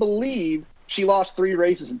can't believe she lost 3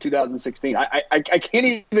 races in 2016. I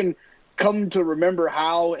can't even come to remember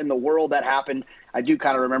how in the world that happened. I do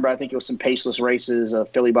kind of remember, I think it was some paceless races, a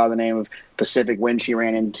filly by the name of Pacific Wind she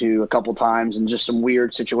ran into a couple times and just some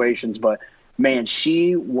weird situations. But, man,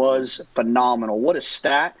 she was phenomenal. What a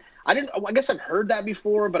stat. I guess I've heard that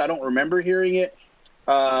before, but I don't remember hearing it.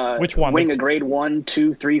 Which one? Winning a grade 1,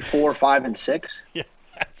 2, 3, 4, 5, and 6. Yeah,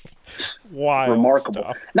 that's wild. Remarkable.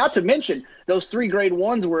 Stuff. Not to mention those 3 grade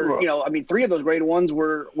 1s were, 3 of those grade 1s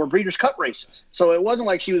were Breeders' Cup races. So it wasn't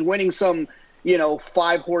like she was winning some,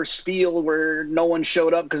 5-horse field where no one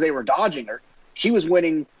showed up because they were dodging her. She was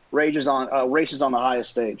winning races on the highest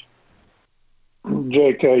stage.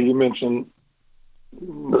 JK, you mentioned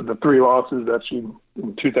the 3 losses that she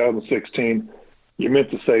in 2016. You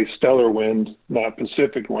meant to say Stellar Wind, not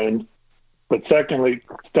Pacific Wind. But secondly,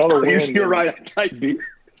 Stellar Wind. You're right.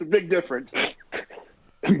 It's a big difference.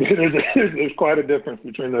 There's quite a difference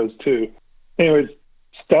between those two. Anyways,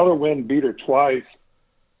 Stellar Wind beat her twice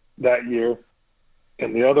that year,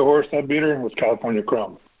 and the other horse that beat her was California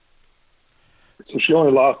Chrome. So she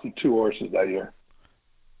only lost to 2 horses that year.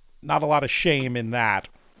 Not a lot of shame in that.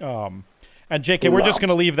 And JK, we're just going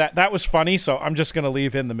to leave that. That was funny, so I'm just going to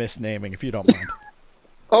leave in the misnaming, if you don't mind.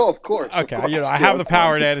 Oh, of course. Okay, of course. I have the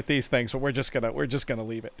power to edit these things, so we're just gonna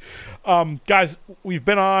leave it. Guys, we've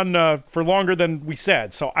been on for longer than we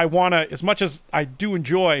said, so I wanna, as much as I do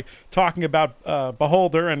enjoy talking about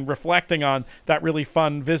Beholder and reflecting on that really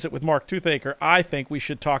fun visit with Mark Toothaker, I think we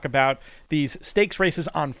should talk about these stakes races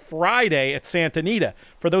on Friday at Santa Anita.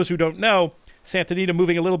 For those who don't know, Santa Anita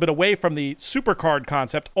moving a little bit away from the supercard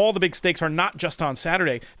concept. All the big stakes are not just on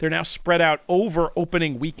Saturday. They're now spread out over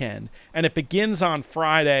opening weekend. And it begins on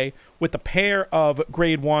Friday with a pair of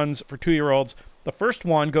grade 1s for 2-year-olds. The first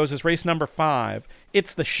one goes as race number 5.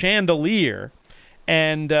 It's the Chandelier.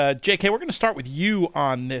 And JK, we're going to start with you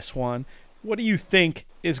on this one. What do you think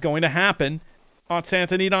is going to happen on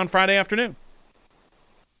Santa Anita on Friday afternoon?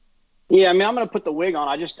 Yeah, I'm going to put the wig on.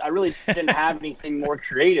 I really didn't have anything more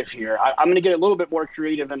creative here. I'm going to get a little bit more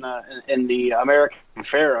creative in the American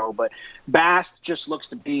Pharoah, but Bass just looks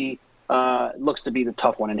to be the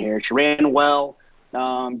tough one in here. She ran well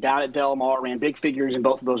down at Del Mar, ran big figures in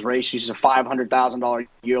both of those races. She's a $500,000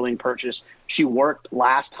 yearling purchase. She worked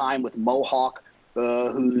last time with Mohawk,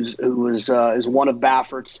 who is one of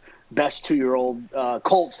Baffert's best 2-year-old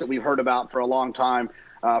colts that we've heard about for a long time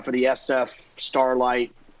for the SF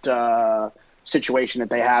Starlight situation that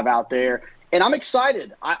they have out there. And I'm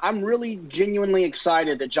excited. I'm really genuinely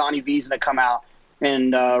excited that Johnny V's going to come out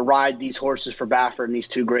and ride these horses for Baffert in these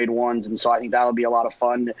 2 grade 1s. And so I think that'll be a lot of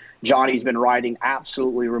fun. Johnny's been riding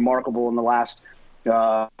absolutely remarkable in the last,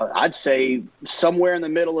 I'd say somewhere in the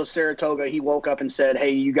middle of Saratoga, he woke up and said, hey,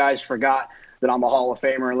 you guys forgot that I'm a Hall of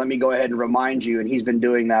Famer, and let me go ahead and remind you. And he's been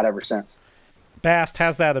doing that ever since. Bast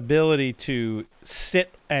has that ability to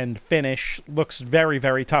sit and finish. Looks very,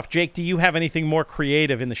 very tough. Jake, do you have anything more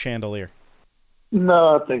creative in the Chandelier?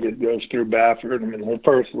 No, I think it goes through Baffert. I mean, her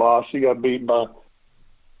first loss, she got beat by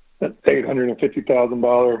an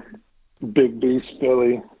 $850,000 Big Beast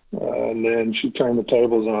filly, and then she turned the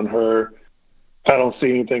tables on her. I don't see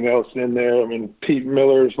anything else in there. I mean, Pete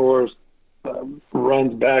Miller's horse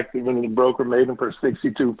runs back. Even the broker made him for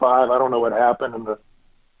 62.5. I don't know what happened in the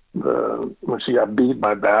when she got beat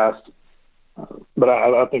by Bass. But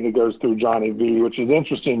I think it goes through Johnny V, which is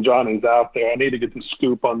interesting. Johnny's out there. I need to get the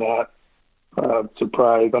scoop on that.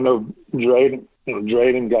 Surprise. I know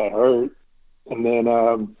Drayden got hurt. And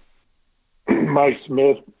then Mike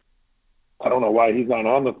Smith, I don't know why he's not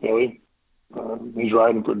on the filly. He's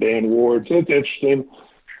riding for Dan Ward. So it's interesting.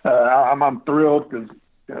 I'm thrilled because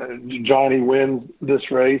Johnny wins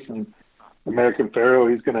this race, and American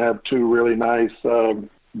Pharoah, he's going to have two really nice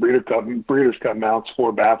Breeders' Cup mounts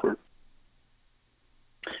for Baffert.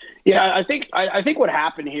 Yeah, I think what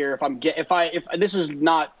happened here, if this is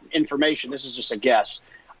not information, this is just a guess.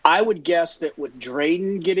 I would guess that with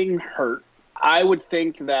Drayden getting hurt, I would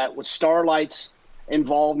think that with Starlight's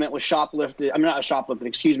involvement with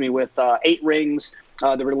with 8 Rings,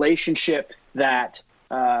 the relationship that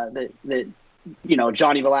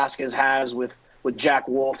Johnny Velasquez has with Jack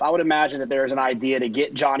Wolf, I would imagine that there's an idea to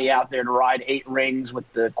get Johnny out there to ride 8 Rings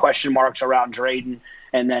with the question marks around Drayden.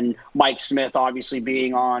 And then Mike Smith obviously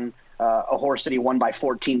being on a horse that he won by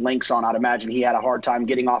 14 lengths on. I'd imagine he had a hard time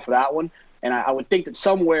getting off of that one. And I would think that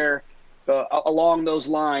somewhere along those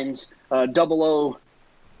lines, Double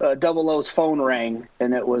O's phone rang,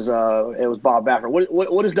 and it was Bob Baffert.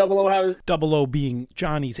 What does Double O have? Double O being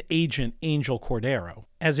Johnny's agent, Angel Cordero,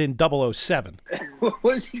 as in 007. What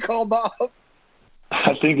does he call Bob?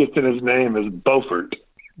 I think it's in his name is Beaufort.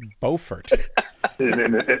 Beaufort.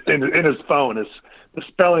 in his phone. The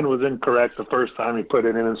spelling was incorrect the first time he put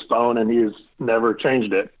it in his phone, and he has never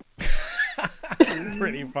changed it.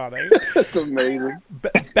 Pretty funny. That's amazing.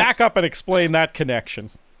 Back up and explain that connection.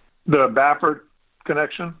 The Baffert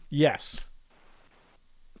connection? Yes.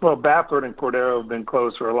 Well, Baffert and Cordero have been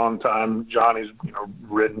close for a long time. Johnny's,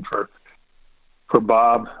 ridden for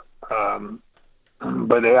Bob.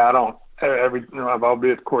 But yeah, I'll be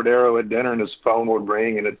with Cordero at dinner and his phone would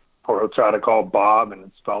ring or he'll try to call Bob and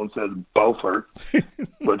his phone says Beaufort,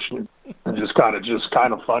 which is kind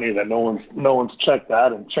of funny that no one's checked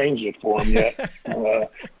that and changed it for him yet.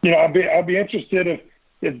 I'd be interested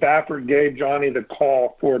if Baffert gave Johnny the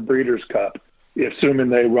call for Breeders' Cup, assuming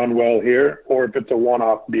they run well here, or if it's a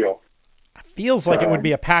one-off deal. Feels like it would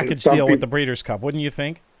be a package deal with the Breeders' Cup, wouldn't you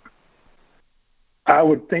think? I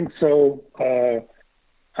would think so.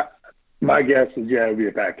 My guess is, it would be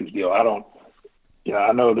a package deal. I know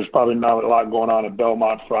there's probably not a lot going on at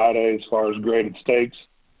Belmont Friday as far as graded stakes.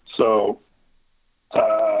 So,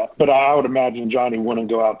 but I would imagine Johnny wouldn't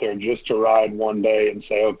go out there just to ride one day and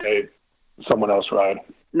say, okay, someone else ride.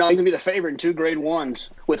 No, he's going to be the favorite in 2 grade 1s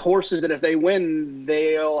with horses that if they win,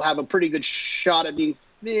 they'll have a pretty good shot at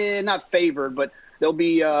being not favored, but they'll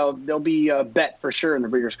be a bet for sure in the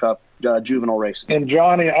Breeders' Cup juvenile race. And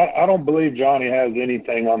Johnny, I don't believe Johnny has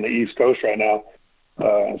anything on the East Coast right now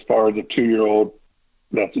as far as a 2-year-old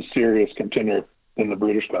that's a serious contender in the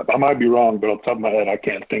Breeders' Cup. I might be wrong, but off the top of my head, I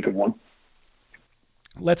can't think of one.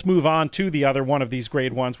 Let's move on to the other one of these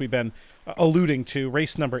grade 1s we've been alluding to.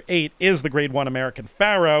 Race number 8 is the grade 1 American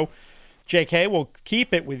Pharoah. JK, we'll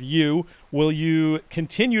keep it with you. Will you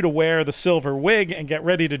continue to wear the silver wig and get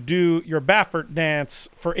ready to do your Baffert dance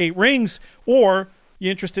for 8 Rings? Or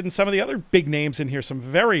you interested in some of the other big names in here, some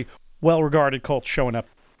very well-regarded colts showing up?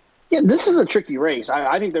 Yeah, this is a tricky race.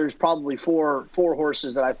 I think there's probably four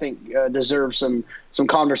horses that I think deserve some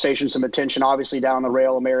conversation, some attention. Obviously, down the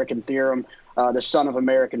rail, American Theorem, the son of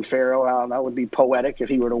American Pharoah. That would be poetic if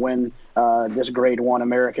he were to win this grade 1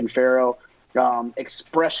 American Pharoah.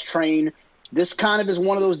 Express Train. This kind of is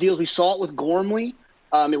one of those deals. We saw it with Gormley.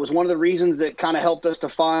 It was one of the reasons that kind of helped us to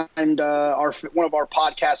find one of our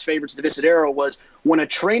podcast favorites, the Visidero, was when a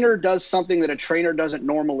trainer does something that a trainer doesn't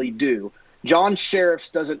normally do. John Sheriff's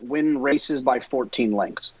doesn't win races by 14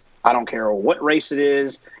 lengths. I don't care what race it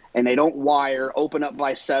is, and they don't wire, open up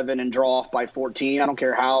by 7 and draw off by 14. I don't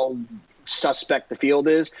care how suspect the field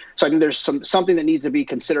is. So I think there's something that needs to be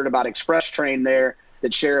considered about Express Train there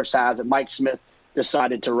that Sheriff's has that Mike Smith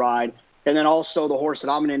decided to ride. And then also the horse that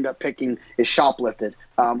I'm going to end up picking is Shoplifted.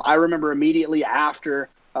 I remember immediately after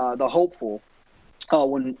the Hopeful,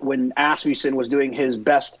 when Asmussen was doing his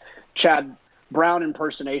best Chad Brown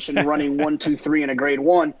impersonation, running 1, 2, 3 in a grade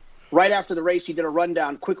 1. Right after the race, he did a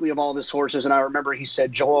rundown quickly of all of his horses, and I remember he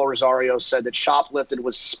said, Joel Rosario said that Shoplifted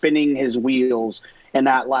was spinning his wheels in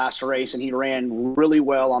that last race, and he ran really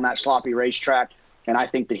well on that sloppy racetrack. and I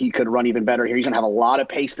think that he could run even better here. He's going to have a lot of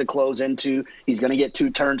pace to close into. He's going to get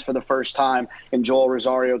 2 turns for the first time, and Joel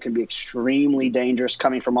Rosario can be extremely dangerous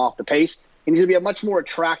coming from off the pace. And he's going to be a much more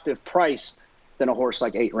attractive price than a horse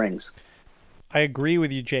like 8 Rings. I agree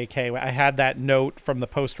with you, JK. I had that note from the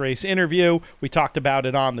post-race interview. We talked about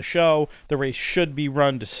it on the show. The race should be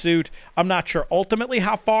run to suit. I'm not sure ultimately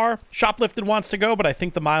how far Shoplifted wants to go, but I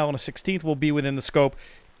think the mile and a 16th will be within the scope.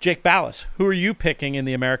 Jake Ballas, who are you picking in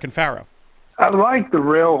the American Pharoah? I like the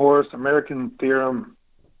rail horse, American Theorem.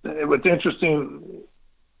 What's interesting,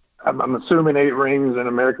 I'm assuming 8 Rings and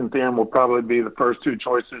American Theorem will probably be the first 2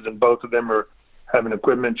 choices, and both of them are having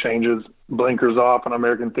equipment changes. Blinkers off on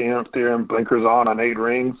American Theorem, blinkers on 8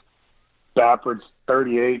 Rings. Bafford's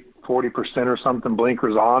 40% or something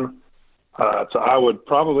blinkers on. So I would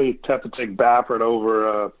probably have to take Bafford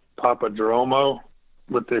over Papa Geromo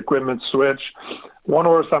with the equipment switch. One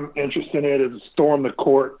horse I'm interested in is Storm the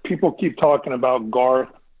Court. People keep talking about Garth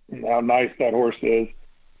and how nice that horse is.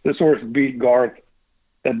 This horse beat Garth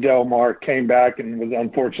at Del Mar, came back and was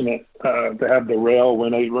unfortunate to have the rail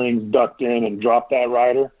when 8 Rings ducked in and dropped that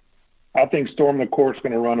rider. I think Storm the Court's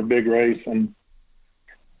going to run a big race. And,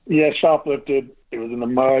 yeah, Shoplifted. It was in the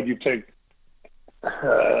mud. You take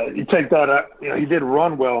that he did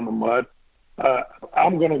run well in the mud.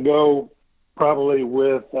 I'm going to go probably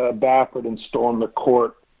with Bafford and Storm the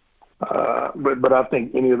Court. But I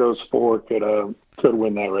think any of those 4 could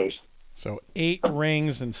win that race. So 8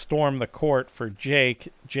 Rings and Storm the Court for Jake.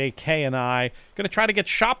 JK and I going to try to get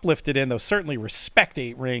Shoplifted in, though certainly respect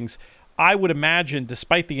 8 Rings. I would imagine,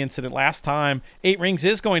 despite the incident last time, 8 Rings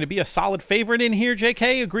is going to be a solid favorite in here.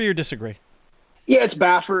 JK, agree or disagree? Yeah, it's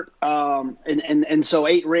Baffert. And so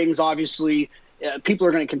 8 Rings, obviously, people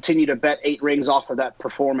are going to continue to bet 8 Rings off of that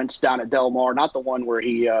performance down at Del Mar, not the one where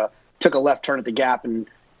he took a left turn at the gap and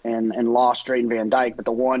lost Drayton Van Dyke, but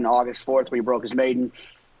the one August 4th where he broke his maiden.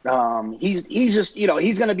 He's just,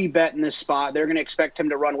 he's going to be bet in this spot. They're going to expect him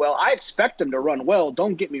to run well. I expect him to run well,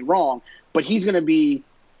 don't get me wrong, but he's going to be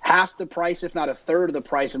half the price, if not a third of the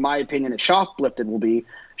price, in my opinion, that Shoplifted will be.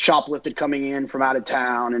 Shoplifted coming in from out of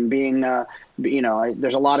town and being,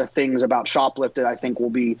 there's a lot of things about Shoplifted I think will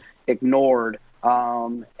be ignored.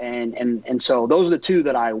 And so those are the 2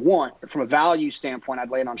 that I want. From a value standpoint, I'd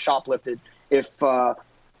land on Shoplifted. If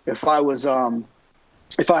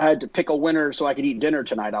I had to pick a winner so I could eat dinner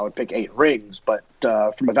tonight, I would pick 8 Rings. But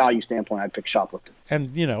from a value standpoint, I'd pick Shoplifted.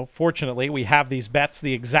 And, fortunately, we have these bets,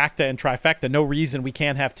 the exacta and trifecta. No reason we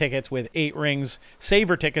can't have tickets with 8 Rings,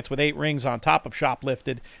 saver tickets with 8 Rings on top of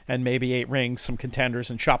Shoplifted, and maybe 8 Rings, some contenders,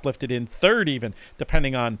 and Shoplifted in third even,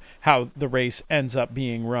 depending on how the race ends up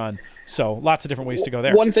being run. So lots of different ways to go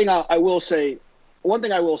there. One thing I will say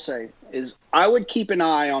is I would keep an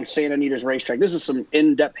eye on Santa Anita's racetrack. This is some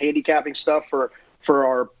in-depth handicapping stuff for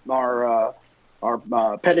our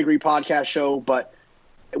Pedigree podcast show, but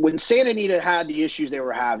when Santa Anita had the issues they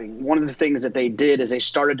were having, one of the things that they did is they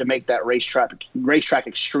started to make that racetrack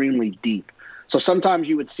extremely deep. So sometimes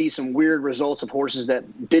you would see some weird results of horses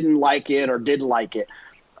that didn't like it or did like it.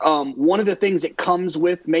 One of the things that comes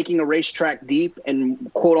with making a racetrack deep and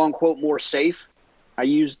quote unquote more safe, I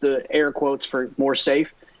use the air quotes for more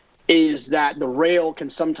safe, is that the rail can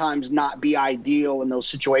sometimes not be ideal in those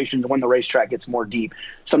situations when the racetrack gets more deep.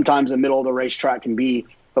 Sometimes the middle of the racetrack can be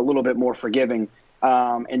a little bit more forgiving.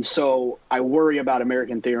 And so I worry about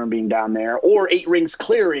American Theorem being down there or 8 Rings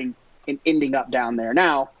clearing and ending up down there.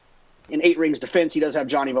 Now, in 8 Rings defense, he does have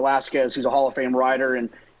Johnny Velasquez, who's a Hall of Fame rider. And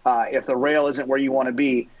if the rail isn't where you want to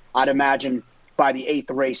be, I'd imagine by the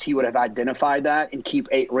 8th race, he would have identified that and keep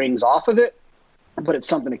 8 Rings off of it. But it's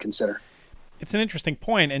something to consider. It's an interesting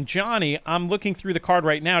point. And Johnny, I'm looking through the card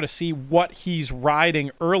right now to see what he's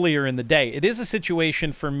riding earlier in the day. It is a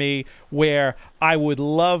situation for me where I would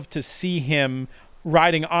love to see him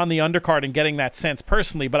riding on the undercard and getting that sense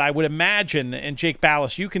personally, but I would imagine, and Jake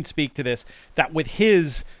Ballas, you can speak to this, that with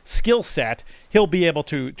his skill set, he'll be able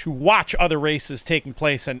to watch other races taking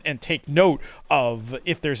place and take note of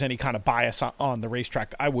if there's any kind of bias on the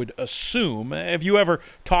racetrack, I would assume. Have you ever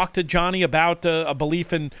talked to Johnny about a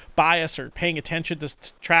belief in bias or paying attention to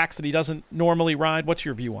tracks that he doesn't normally ride? What's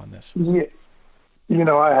your view on this? Yeah.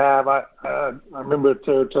 I have. I remember at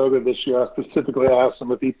Saratoga this year, I specifically asked him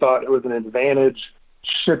if he thought it was an advantage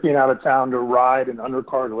shipping out of town to ride in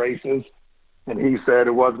undercard races, and he said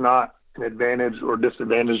it was not an advantage or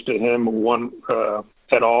disadvantage to him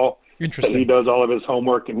at all. Interesting. That he does all of his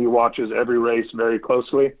homework and he watches every race very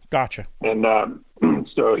closely. Gotcha. And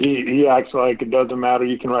so he acts like it doesn't matter.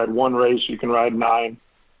 You can ride one race, you can ride 9.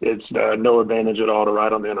 It's no advantage at all to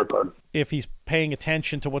ride on the undercard. If he's paying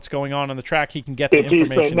attention to what's going on the track, he can get the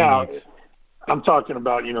information he needs. I'm talking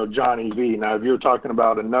about, Johnny V. Now, if you're talking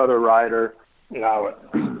about another rider,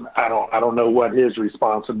 I don't know what his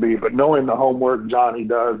response would be, but knowing the homework Johnny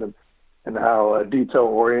does and how detail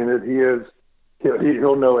oriented he is,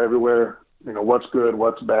 he'll know everywhere, what's good,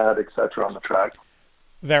 what's bad, et cetera, on the track.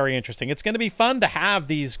 Very interesting. It's going to be fun to have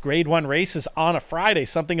these Grade 1 races on a Friday,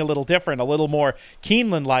 something a little different, a little more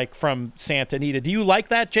Keeneland-like from Santa Anita. Do you like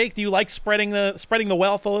that, Jake? Do you like spreading the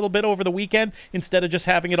wealth a little bit over the weekend instead of just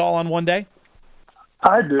having it all on one day?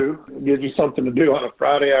 I do. It gives you something to do on a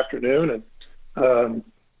Friday afternoon. And,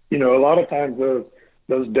 a lot of times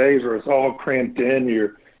those days where it's all cramped in,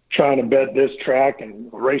 you're trying to bet this track,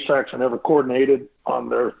 and racetracks are never coordinated on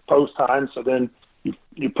their post time. So then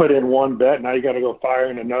you put in one bet, now you got to go fire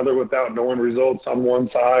in another without knowing results on one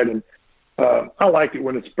side. And I like it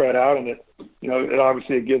when it's spread out, and it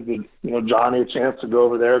obviously it gives Johnny a chance to go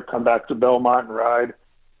over there, come back to Belmont and ride,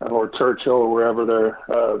 or Churchill or wherever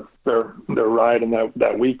they're riding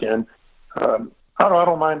that weekend. I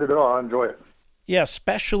don't mind it at all. I enjoy it. Yeah,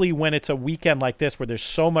 especially when it's a weekend like this where there's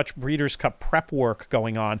so much Breeders' Cup prep work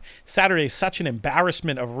going on. Saturday is such an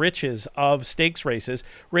embarrassment of riches of stakes races.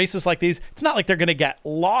 Races like these, it's not like they're going to get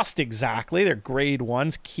lost exactly. They're Grade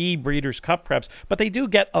 1s, key Breeders' Cup preps, but they do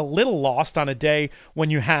get a little lost on a day when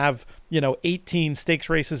you have 18 stakes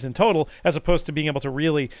races in total, as opposed to being able to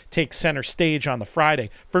really take center stage on the Friday.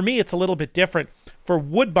 For me, it's a little bit different. For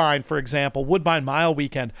Woodbine, for example, Woodbine Mile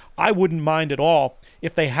Weekend, I wouldn't mind at all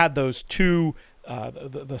if they had those two,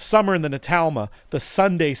 the Summer and the Natalma, the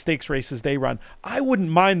Sunday stakes races they run. I wouldn't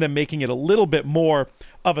mind them making it a little bit more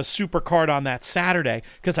of a supercard on that Saturday,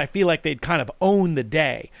 because I feel like they'd kind of own the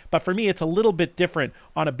day. But for me, it's a little bit different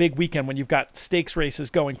on a big weekend when you've got stakes races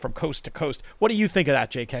going from coast to coast. What do you think of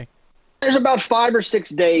that, JK? There's about 5 or 6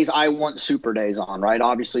 days I want super days on, right?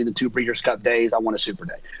 Obviously, the 2 Breeders' Cup days, I want a super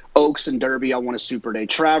day. Oaks and Derby, I want a super day.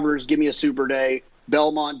 Travers, give me a super day.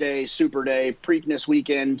 Belmont Day, super day. Preakness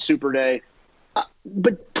weekend, super day.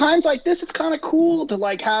 But times like this, it's kind of cool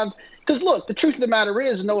to have – because, look, the truth of the matter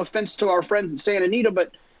is, no offense to our friends in Santa Anita,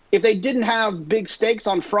 but if they didn't have big stakes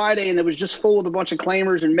on Friday and it was just full with a bunch of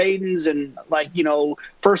claimers and maidens and,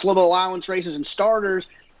 first level allowance races and starters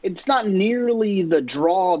 – it's not nearly the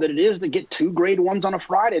draw that it is to get 2 Grade 1s on a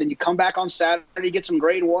Friday. Then you come back on Saturday, get some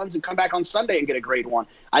Grade 1s, and come back on Sunday and get a Grade 1.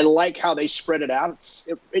 I like how they spread it out.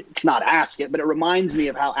 It's not Ascot, but it reminds me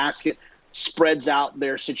of how Ascot spreads out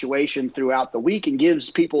their situation throughout the week and gives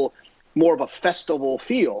people more of a festival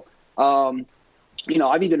feel.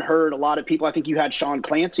 I've even heard a lot of people, I think you had Sean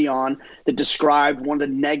Clancy on, that described one of the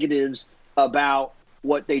negatives about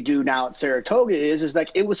what they do now at Saratoga is like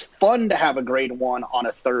it was fun to have a Grade 1 on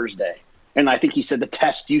a Thursday. And I think he said the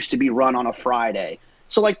test used to be run on a Friday.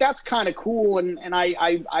 So that's kind of cool. And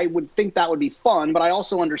I would think that would be fun, but I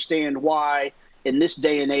also understand why in this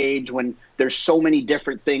day and age when there's so many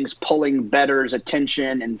different things pulling bettors'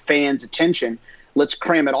 attention and fans' attention, let's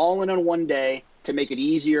cram it all in on one day to make it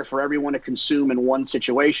easier for everyone to consume in one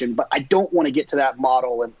situation. But I don't want to get to that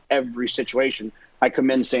model in every situation. I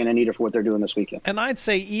commend Santa Anita for what they're doing this weekend. And I'd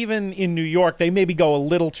say even in New York, they maybe go a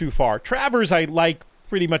little too far. Travers I like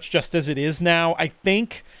pretty much just as it is now. I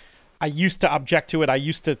think I used to object to it. I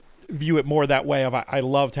used to view it more that way. I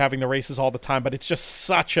loved having the races all the time, but it's just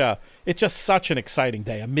such an exciting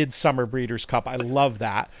day, a midsummer Breeders' Cup. I love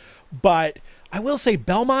that. But I will say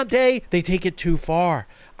Belmont Day, they take it too far.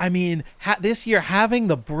 I mean, this year having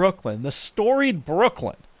the Brooklyn, the storied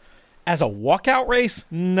Brooklyn, as a walkout race,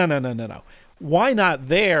 no. Why not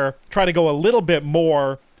there try to go a little bit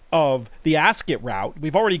more of the Ascot route?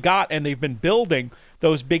 We've already got, and they've been building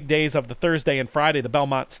those big days of the Thursday and Friday, the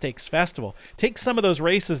Belmont Stakes Festival. Take some of those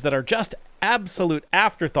races that are just absolute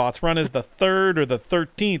afterthoughts, run as the 3rd or the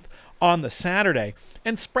 13th on the Saturday,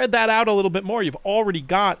 and spread that out a little bit more. You've already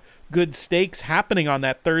got good stakes happening on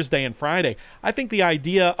that Thursday and Friday. I think the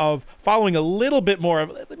idea of following a little bit more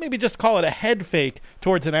of, maybe just call it a head fake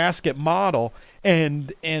towards an Ascot model,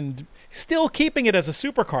 and still keeping it as a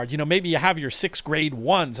supercard. Maybe you have your 6 Grade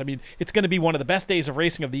 1s. I mean, it's going to be one of the best days of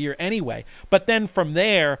racing of the year anyway. But then from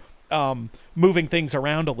there, moving things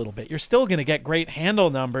around a little bit, you're still going to get great handle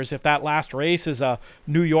numbers if that last race is a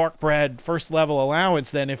New York bred first level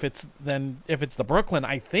allowance. Then if it's the Brooklyn,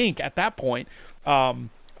 I think at that point, I'm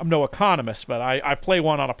no economist, but I play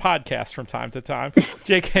one on a podcast from time to time.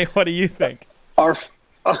 JK, what do you think?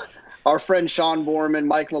 Our friend Sean Borman,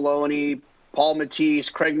 Mike Maloney, Paul Matisse,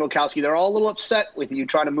 Craig Milkowski, they're all a little upset with you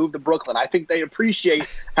trying to move to Brooklyn. I think they appreciate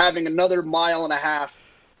having another 1.5 mile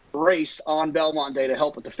race on Belmont Day to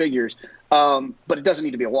help with the figures. But it doesn't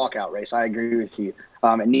need to be a walkout race. I agree with you.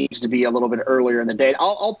 It needs to be a little bit earlier in the day.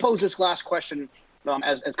 I'll pose this last question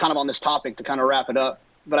as kind of on this topic to kind of wrap it up.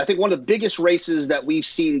 but I think one of the biggest races that we've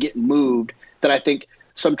seen get moved that I think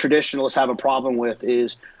some traditionalists have a problem with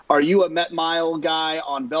is, are you a Met Mile guy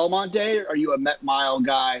on Belmont Day, or are you a Met Mile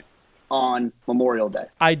guy on Memorial Day?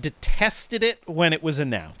 I detested it when it was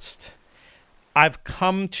announced. I've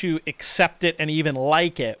come to accept it and even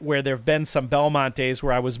like it, where there have been some Belmont days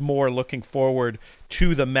where I was more looking forward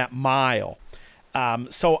to the Met Mile.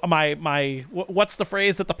 So what's the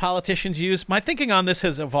phrase that the politicians use? My thinking on this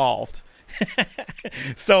has evolved.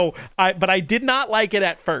 But I did not like it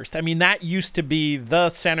at first. I mean, that used to be the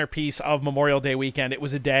centerpiece of Memorial Day weekend. It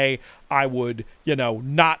was a day I would,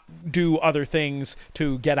 not do other things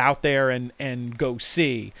to get out there and go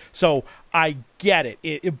see. So I get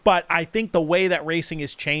it. But I think the way that racing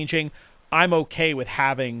is changing, I'm okay with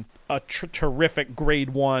having a terrific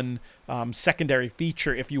grade 1 secondary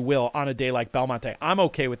feature, if you will, on a day like Belmont Day. I'm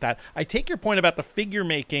okay with that. I take your point about the figure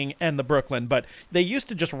making and the Brooklyn, but they used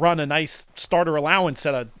to just run a nice starter allowance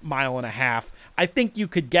at 1.5 miles. I think you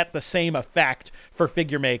could get the same effect for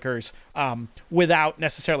figure makers without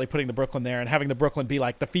necessarily putting the Brooklyn there and having the Brooklyn be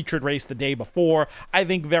like the featured race the day before. I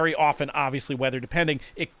think very often, obviously weather depending,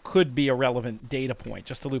 it could be a relevant data point,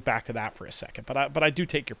 just to loop back to that for a second. But I do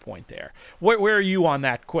take your point there. Where are you on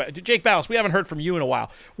that? Jake Ballas, we haven't heard from you in a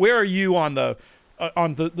while. Where are you on the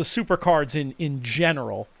supercards in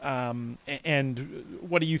general, and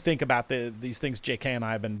what do you think about these things JK and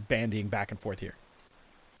I have been bandying back and forth here?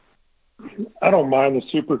 I don't mind the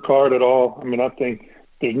supercard at all. I mean, I think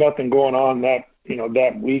there's nothing going on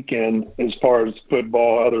that weekend as far as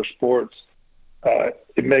football, other sports.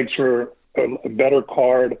 It makes for a better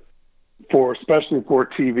card especially for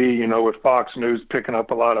TV, with Fox News picking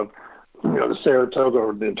up a lot of the Saratoga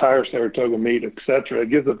or the entire Saratoga meet, et cetera. It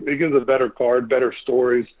gives a better card, better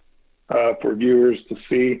stories for viewers to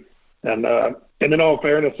see. And in all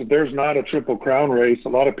fairness, if there's not a Triple Crown race, a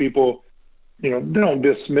lot of people, they don't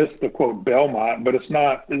dismiss the quote Belmont, but it's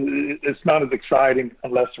not as exciting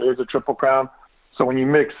unless there is a Triple Crown. So when you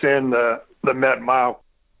mix in the Met Mile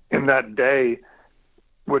in that day,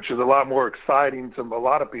 which is a lot more exciting to a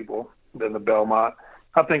lot of people than the Belmont,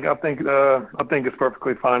 I think it's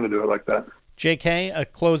perfectly fine to do it like that. JK, a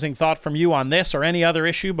closing thought from you on this or any other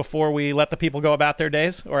issue before we let the people go about their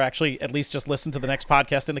days, or actually at least just listen to the next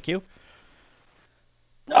podcast in the queue?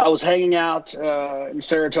 I was hanging out in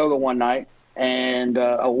Saratoga one night, and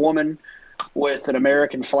a woman with an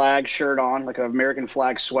American flag shirt on, like an American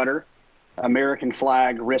flag sweater, American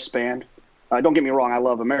flag wristband. Don't get me wrong, I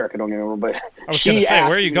love America. Don't get me wrong, but I was going to say,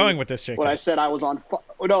 where are you going with this, JK? When I said I was on,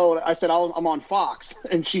 I'm on Fox,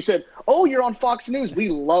 and she said, "Oh, you're on Fox News. We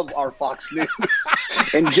love our Fox News."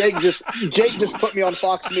 And Jake just put me on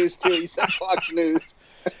Fox News too. He said Fox News.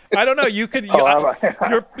 I don't know. You could.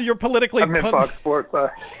 You're politically. I'm in Fox Sports.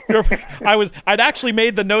 I'd actually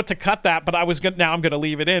made the note to cut that, but now I'm going to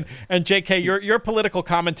leave it in. And JK, your political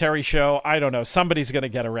commentary show. I don't know. Somebody's going to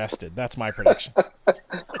get arrested. That's my prediction.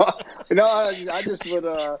 I just would.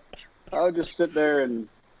 I would just sit there and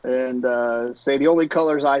say the only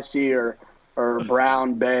colors I see are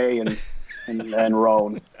brown, bay, and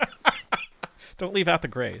roan. Don't leave out the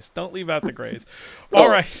grays. All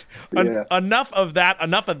right. Enough of that.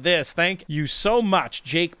 Enough of this. Thank you so much,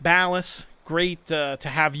 Jake Ballas. Great to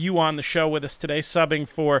have you on the show with us today, subbing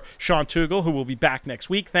for Sean Tugel, who will be back next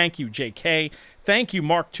week. Thank you, JK. Thank you,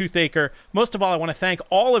 Mark Toothaker. Most of all, I want to thank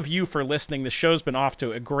all of you for listening. The show's been off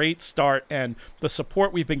to a great start, and the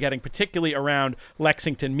support we've been getting, particularly around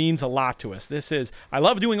Lexington, means a lot to us. I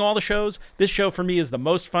love doing all the shows. This show, for me, is the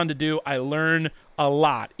most fun to do. I learn a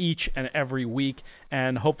lot each and every week,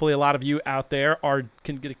 and hopefully a lot of you out there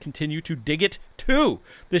can continue to dig it too.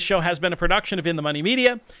 This show has been a production of In the Money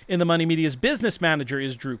Media. In the Money Media's business manager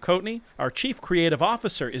is Drew Coatney. Our chief creative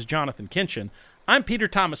officer is Jonathan Kinchin. I'm Peter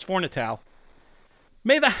Thomas Fornatale.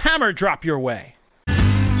 May the hammer drop your way.